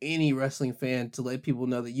studied by any wrestling fan to let people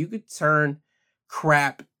know that you could turn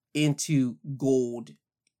crap into gold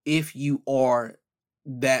if you are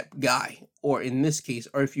that guy, or in this case,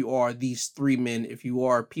 or if you are these three men, if you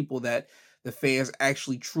are people that the fans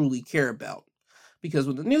actually truly care about. Because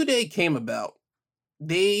when the New Day came about,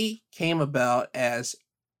 they came about as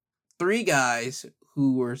three guys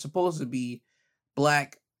who were supposed to be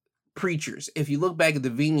black preachers. If you look back at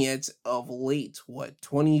the vignettes of late,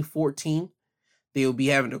 2014, they would be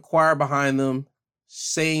having a choir behind them,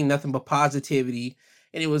 saying nothing but positivity.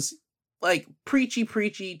 And it was like preachy,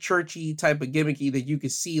 churchy type of gimmicky that you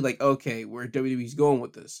could see like, okay, where WWE's going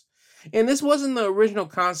with this. And this wasn't the original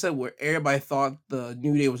concept where everybody thought the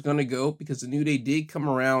New Day was going to go, because the New Day did come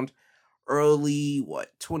around early,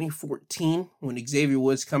 2014, when Xavier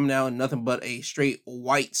Woods coming out in nothing but a straight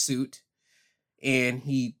white suit. And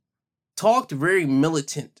he talked very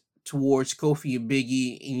militant towards Kofi and Big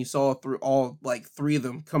E, and you saw through all like three of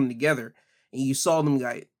them come together, and you saw them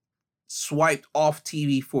guys swiped off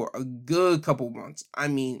TV for a good couple months. I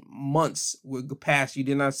mean, months would pass. You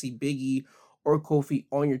did not see Big E or Kofi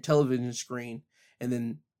on your television screen. And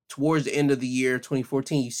then towards the end of the year,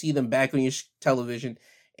 2014, you see them back on your television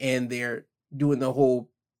and they're doing the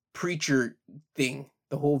whole preacher thing,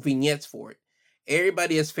 the whole vignettes for it.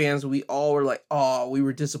 Everybody as fans, we all were like, oh, we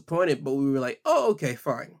were disappointed, but we were like, oh, okay,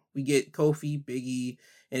 fine. We get Kofi, Big E,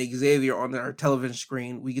 and Xavier on our television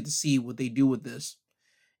screen. We get to see what they do with this.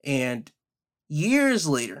 And years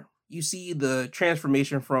later, you see the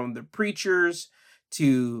transformation from the preachers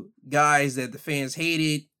to guys that the fans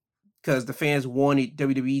hated because the fans wanted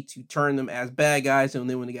WWE to turn them as bad guys. And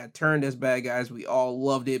then when they got turned as bad guys, we all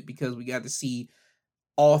loved it because we got to see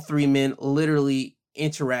all three men literally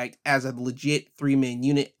interact as a legit three-man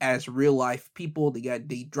unit, as real life people.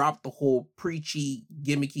 They dropped the whole preachy,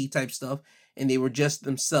 gimmicky type stuff, and they were just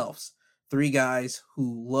themselves. Three guys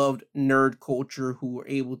who loved nerd culture, who were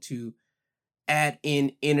able to add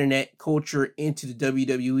in internet culture into the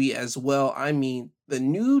WWE as well. I mean, the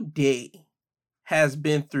New Day has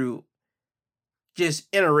been through just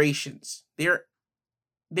iterations. They're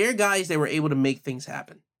guys that were able to make things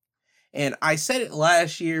happen. And I said it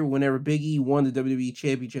last year whenever Big E won the WWE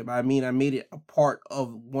Championship. I mean, I made it a part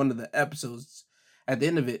of one of the episodes at the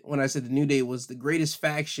end of it when I said the New Day was the greatest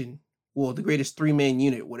faction, well, the greatest three-man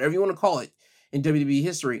unit, whatever you want to call it, in WWE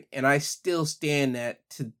history. And I still stand that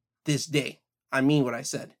to this day. I mean what I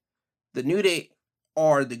said. The New Day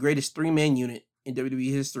are the greatest three-man unit in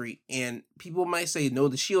WWE history. And people might say, no,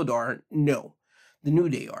 the Shield are. No, the New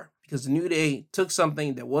Day are. Because the New Day took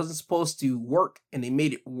something that wasn't supposed to work and they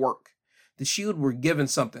made it work. The Shield were given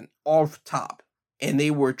something off top, and they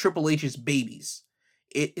were Triple H's babies.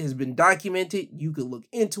 It has been documented. You can look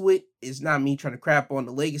into it. It's not me trying to crap on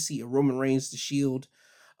the legacy of Roman Reigns, the Shield,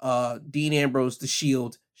 Dean Ambrose, the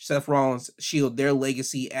Shield, Seth Rollins, Shield, their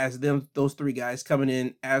legacy as those three guys coming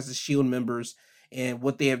in as the Shield members and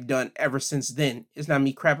what they have done ever since then. It's not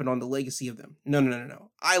me crapping on the legacy of them. No.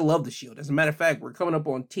 I love the Shield. As a matter of fact, we're coming up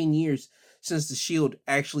on 10 years since the Shield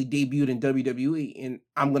actually debuted in WWE, and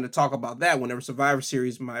I'm going to talk about that whenever Survivor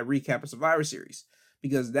Series, my recap of Survivor Series,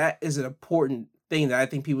 because that is an important thing that I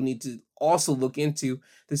think people need to also look into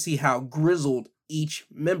to see how grizzled each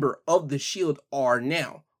member of the Shield are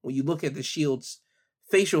now. When you look at the Shield's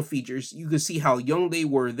facial features, you can see how young they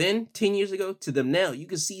were then, 10 years ago, to them now. You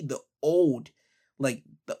can see the old, like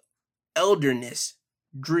the elderness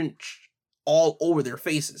drenched all over their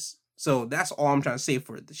faces. So that's all I'm trying to say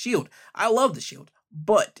for the Shield. I love the Shield,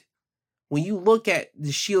 but when you look at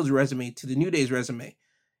the Shield's resume to the New Day's resume,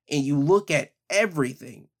 and you look at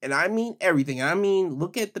everything, and I mean everything,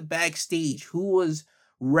 look at the backstage, who was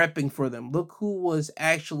repping for them, look who was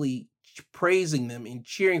actually praising them and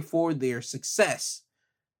cheering for their success.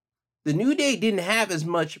 The New Day didn't have as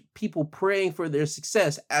much people praying for their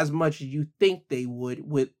success as much as you think they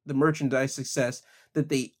would with the merchandise success that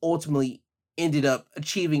they ultimately ended up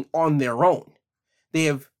achieving on their own. They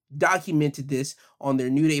have documented this on their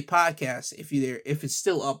New Day podcast. If it's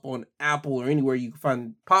still up on Apple or anywhere you can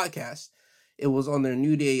find podcasts, it was on their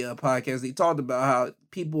New Day podcast. They talked about how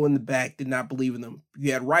people in the back did not believe in them.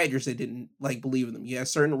 You had writers that didn't believe in them. You had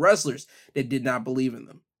certain wrestlers that did not believe in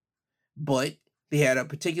them. But they had a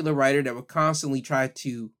particular writer that would constantly try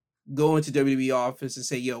to go into WWE office and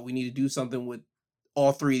say, yo, we need to do something with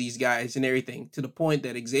all three of these guys and everything, to the point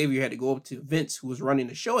that Xavier had to go up to Vince, who was running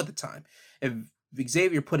the show at the time. And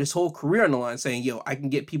Xavier put his whole career on the line saying, yo, I can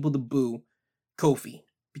get people to boo Kofi,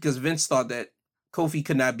 because Vince thought that Kofi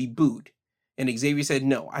could not be booed. And Xavier said,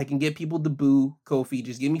 no, I can get people to boo Kofi.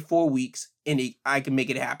 Just give me 4 weeks and I can make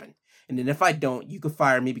it happen. And then if I don't, you can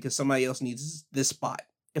fire me because somebody else needs this spot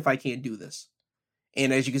if I can't do this.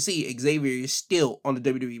 And as you can see, Xavier is still on the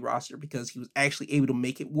WWE roster because he was actually able to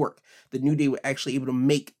make it work. The New Day were actually able to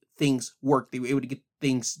make things work. They were able to get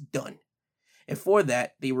things done. And for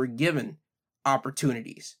that, they were given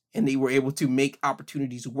opportunities. And they were able to make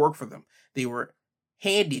opportunities work for them. They were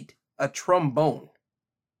handed a trombone.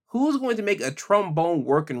 Who's going to make a trombone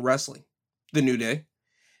work in wrestling? The New Day.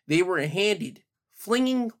 They were handed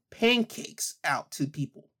flinging pancakes out to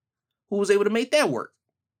people. Who was able to make that work?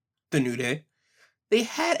 The New Day. They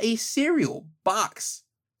had a cereal box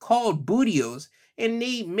called Bootios, and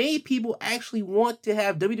they made people actually want to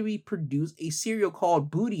have WWE produce a cereal called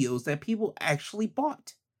Bootios that people actually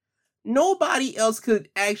bought. Nobody else could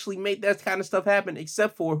actually make that kind of stuff happen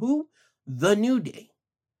except for who? The New Day.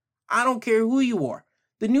 I don't care who you are.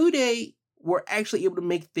 The New Day were actually able to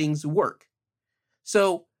make things work.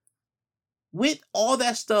 So, with all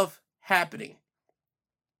that stuff happening,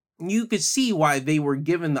 you could see why they were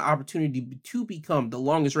given the opportunity to become the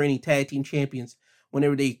longest reigning tag team champions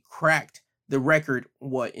whenever they cracked the record,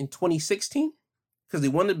 in 2016? Because they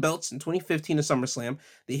won the belts in 2015 at SummerSlam.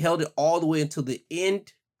 They held it all the way until the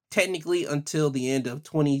end, technically until the end of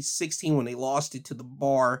 2016 when they lost it to the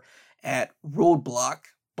Bar at Roadblock.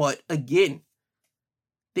 But again,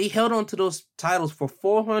 they held on to those titles for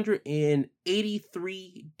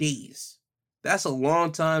 483 days. That's a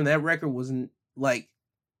long time. That record wasn't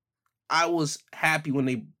I was happy when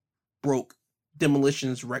they broke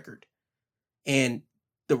Demolition's record. And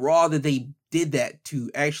the Raw that they did that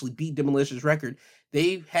to actually beat Demolition's record,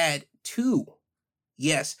 they've had two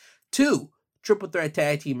triple threat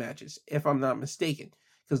tag team matches, if I'm not mistaken.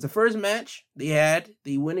 Because the first match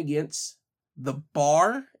they went against the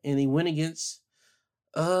Bar, and they went against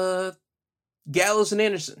Gallows and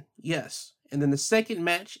Anderson. Yes. And then the second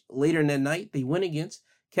match later in that night, they went against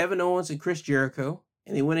Kevin Owens and Chris Jericho.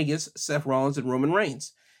 And they went against Seth Rollins and Roman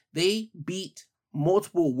Reigns. They beat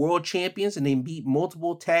multiple world champions and they beat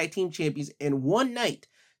multiple tag team champions in one night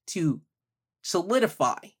to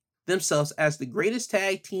solidify themselves as the greatest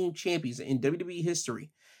tag team champions in WWE history.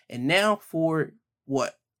 And now for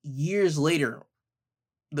years later,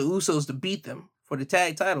 the Usos to beat them for the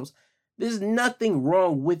tag titles. There's nothing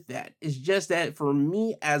wrong with that. It's just that for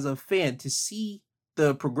me as a fan, to see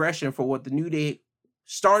the progression for what the New Day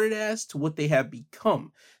started as to what they have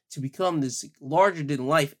become, to become this larger than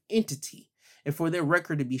life entity, and for their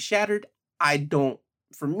record to be shattered,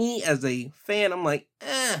 for me as a fan, I'm like,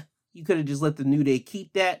 you could have just let the New Day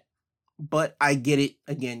keep that, but I get it.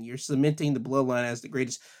 Again, you're cementing the Bloodline as the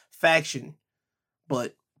greatest faction,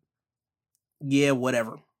 but yeah,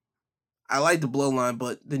 whatever. I like the Bloodline,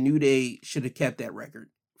 but the New Day should have kept that record.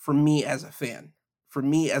 For me as a fan, for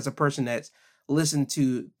me as a person that's listen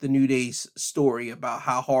to the New Day's story about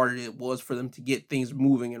how hard it was for them to get things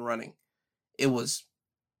moving and running. It was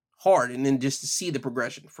hard. And then just to see the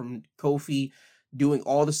progression from Kofi doing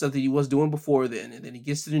all the stuff that he was doing before then, and then he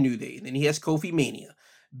gets to the New Day, and then he has Kofi Mania,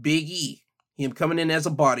 Big E, him coming in as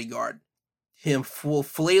a bodyguard, him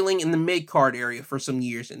flailing in the mid-card area for some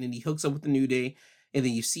years, and then he hooks up with the New Day, and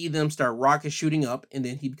then you see them start rocket shooting up, and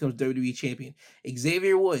then he becomes WWE champion.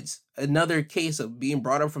 Xavier Woods, another case of being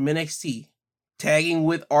brought up from NXT, tagging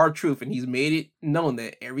with R-Truth, and he's made it known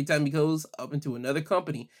that every time he goes up into another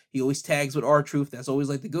company, he always tags with R-Truth. That's always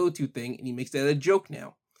the go-to thing, and he makes that a joke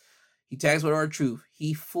now. He tags with R-Truth.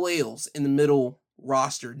 He flails in the middle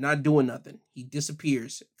roster, not doing nothing. He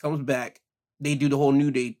disappears, comes back, they do the whole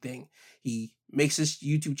New Day thing. He makes his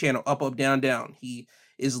YouTube channel up, up, down, down. He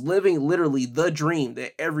is living literally the dream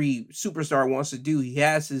that every superstar wants to do. He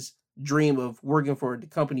has his dream of working for the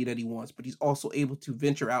company that he wants, but he's also able to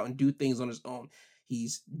venture out and do things on his own.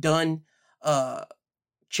 He's done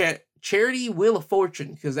Charity Wheel of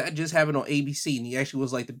Fortune, because that just happened on ABC, and he actually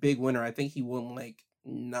was like the big winner. I think he won like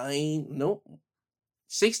 $60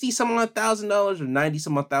 some odd $1,000 or $90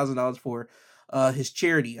 some odd $1,000 for his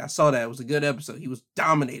charity. I saw that. It was a good episode. He was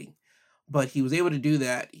dominating, but he was able to do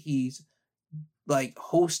that. He's like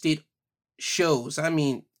hosted shows. I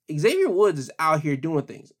mean, Xavier Woods is out here doing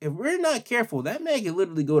things. If we're not careful, that man can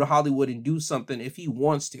literally go to Hollywood and do something if he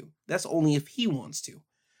wants to. That's only if he wants to.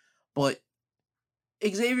 But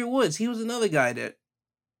Xavier Woods, he was another guy that,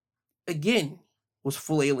 again, was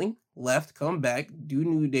flailing, left, come back, do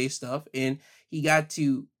New Day stuff, and he got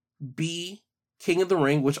to be King of the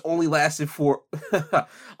Ring, which only lasted for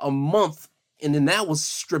a month, and then that was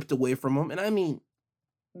stripped away from him. And I mean,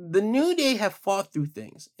 the New Day have fought through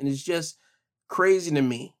things, and it's just crazy to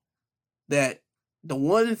me that the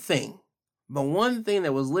one thing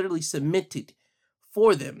that was literally cemented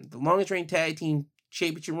for them, the longest reigning tag team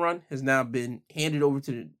championship run, has now been handed over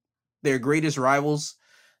to their greatest rivals,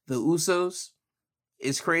 the Usos.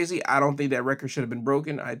 It's crazy. I don't think that record should have been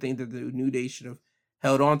broken. I think that the New Day should have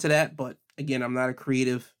held on to that. But again, I'm not a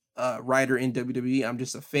creative writer in WWE. I'm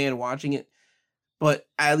just a fan watching it. But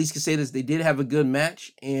I at least can say this: they did have a good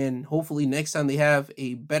match, and hopefully next time they have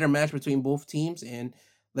a better match between both teams and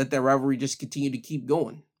let that rivalry just continue to keep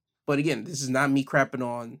going. But again, this is not me crapping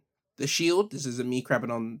on the Shield. This isn't me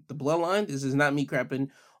crapping on the Bloodline. This is not me crapping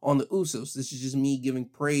on the Usos. This is just me giving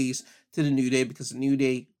praise to the New Day, because the New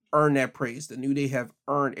Day earned that praise. The New Day have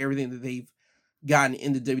earned everything that they've gotten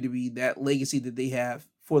in the WWE, that legacy that they have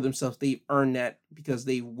for themselves. They've earned that because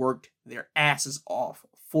they've worked their asses off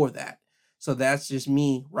for that. So that's just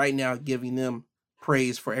me right now giving them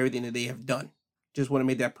praise for everything that they have done. Just want to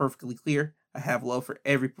make that perfectly clear. I have love for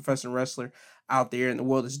every professional wrestler out there in the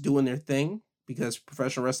world that's doing their thing, because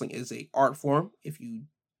professional wrestling is an art form if you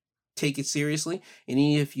take it seriously. And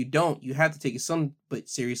even if you don't, you have to take it some bit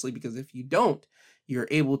seriously, because if you don't, you're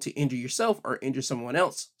able to injure yourself or injure someone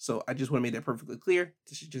else. So I just want to make that perfectly clear.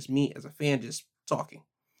 This is just me as a fan just talking.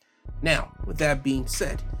 Now, with that being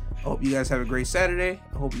said, I hope you guys have a great Saturday.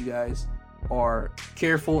 I hope you guys are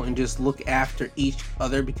careful and just look after each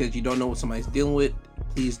other, because you don't know what somebody's dealing with.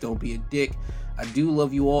 Please don't be a dick. I do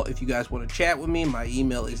love you all. If you guys want to chat with me, my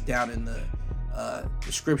email is down in the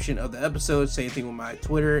description of the episode. Same thing with my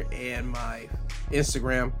Twitter and my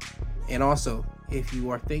Instagram. And also, if you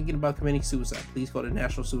are thinking about committing suicide, please call the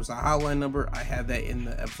National Suicide Hotline number. I have that in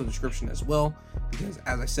the episode description as well, because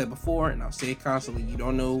as I said before, and I'll say it constantly, you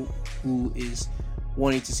don't know who is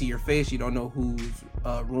wanting to see your face. You don't know whose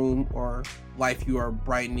room or life you are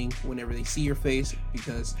brightening whenever they see your face,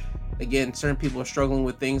 because again, certain people are struggling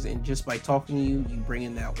with things, and just by talking to you, you bring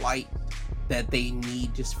in that light that they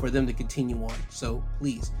need just for them to continue on. So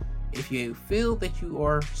please, if you feel that you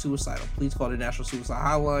are suicidal, please call the National Suicide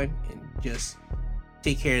Hotline and just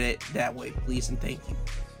take care of it that way, please, and thank you.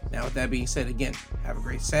 Now, with that being said, again, have a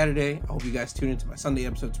great Saturday. I hope you guys tune into my Sunday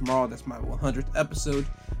episode tomorrow. That's my 100th episode.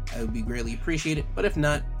 I would be greatly appreciated, but if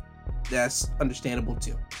not, that's understandable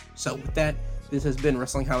too. So with that, this has been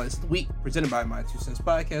Wrestling Highlights of the Week, presented by My Two Cents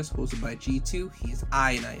Podcast, hosted by G2. He is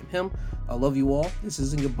I, and I am him. I love you all. This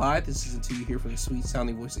isn't goodbye. This is until you hear from the sweet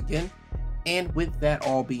sounding voice again. And with that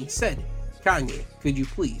all being said, Kanye, could you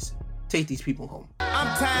please take these people home?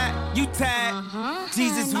 I'm tired, you tired,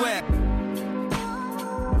 Jesus wept.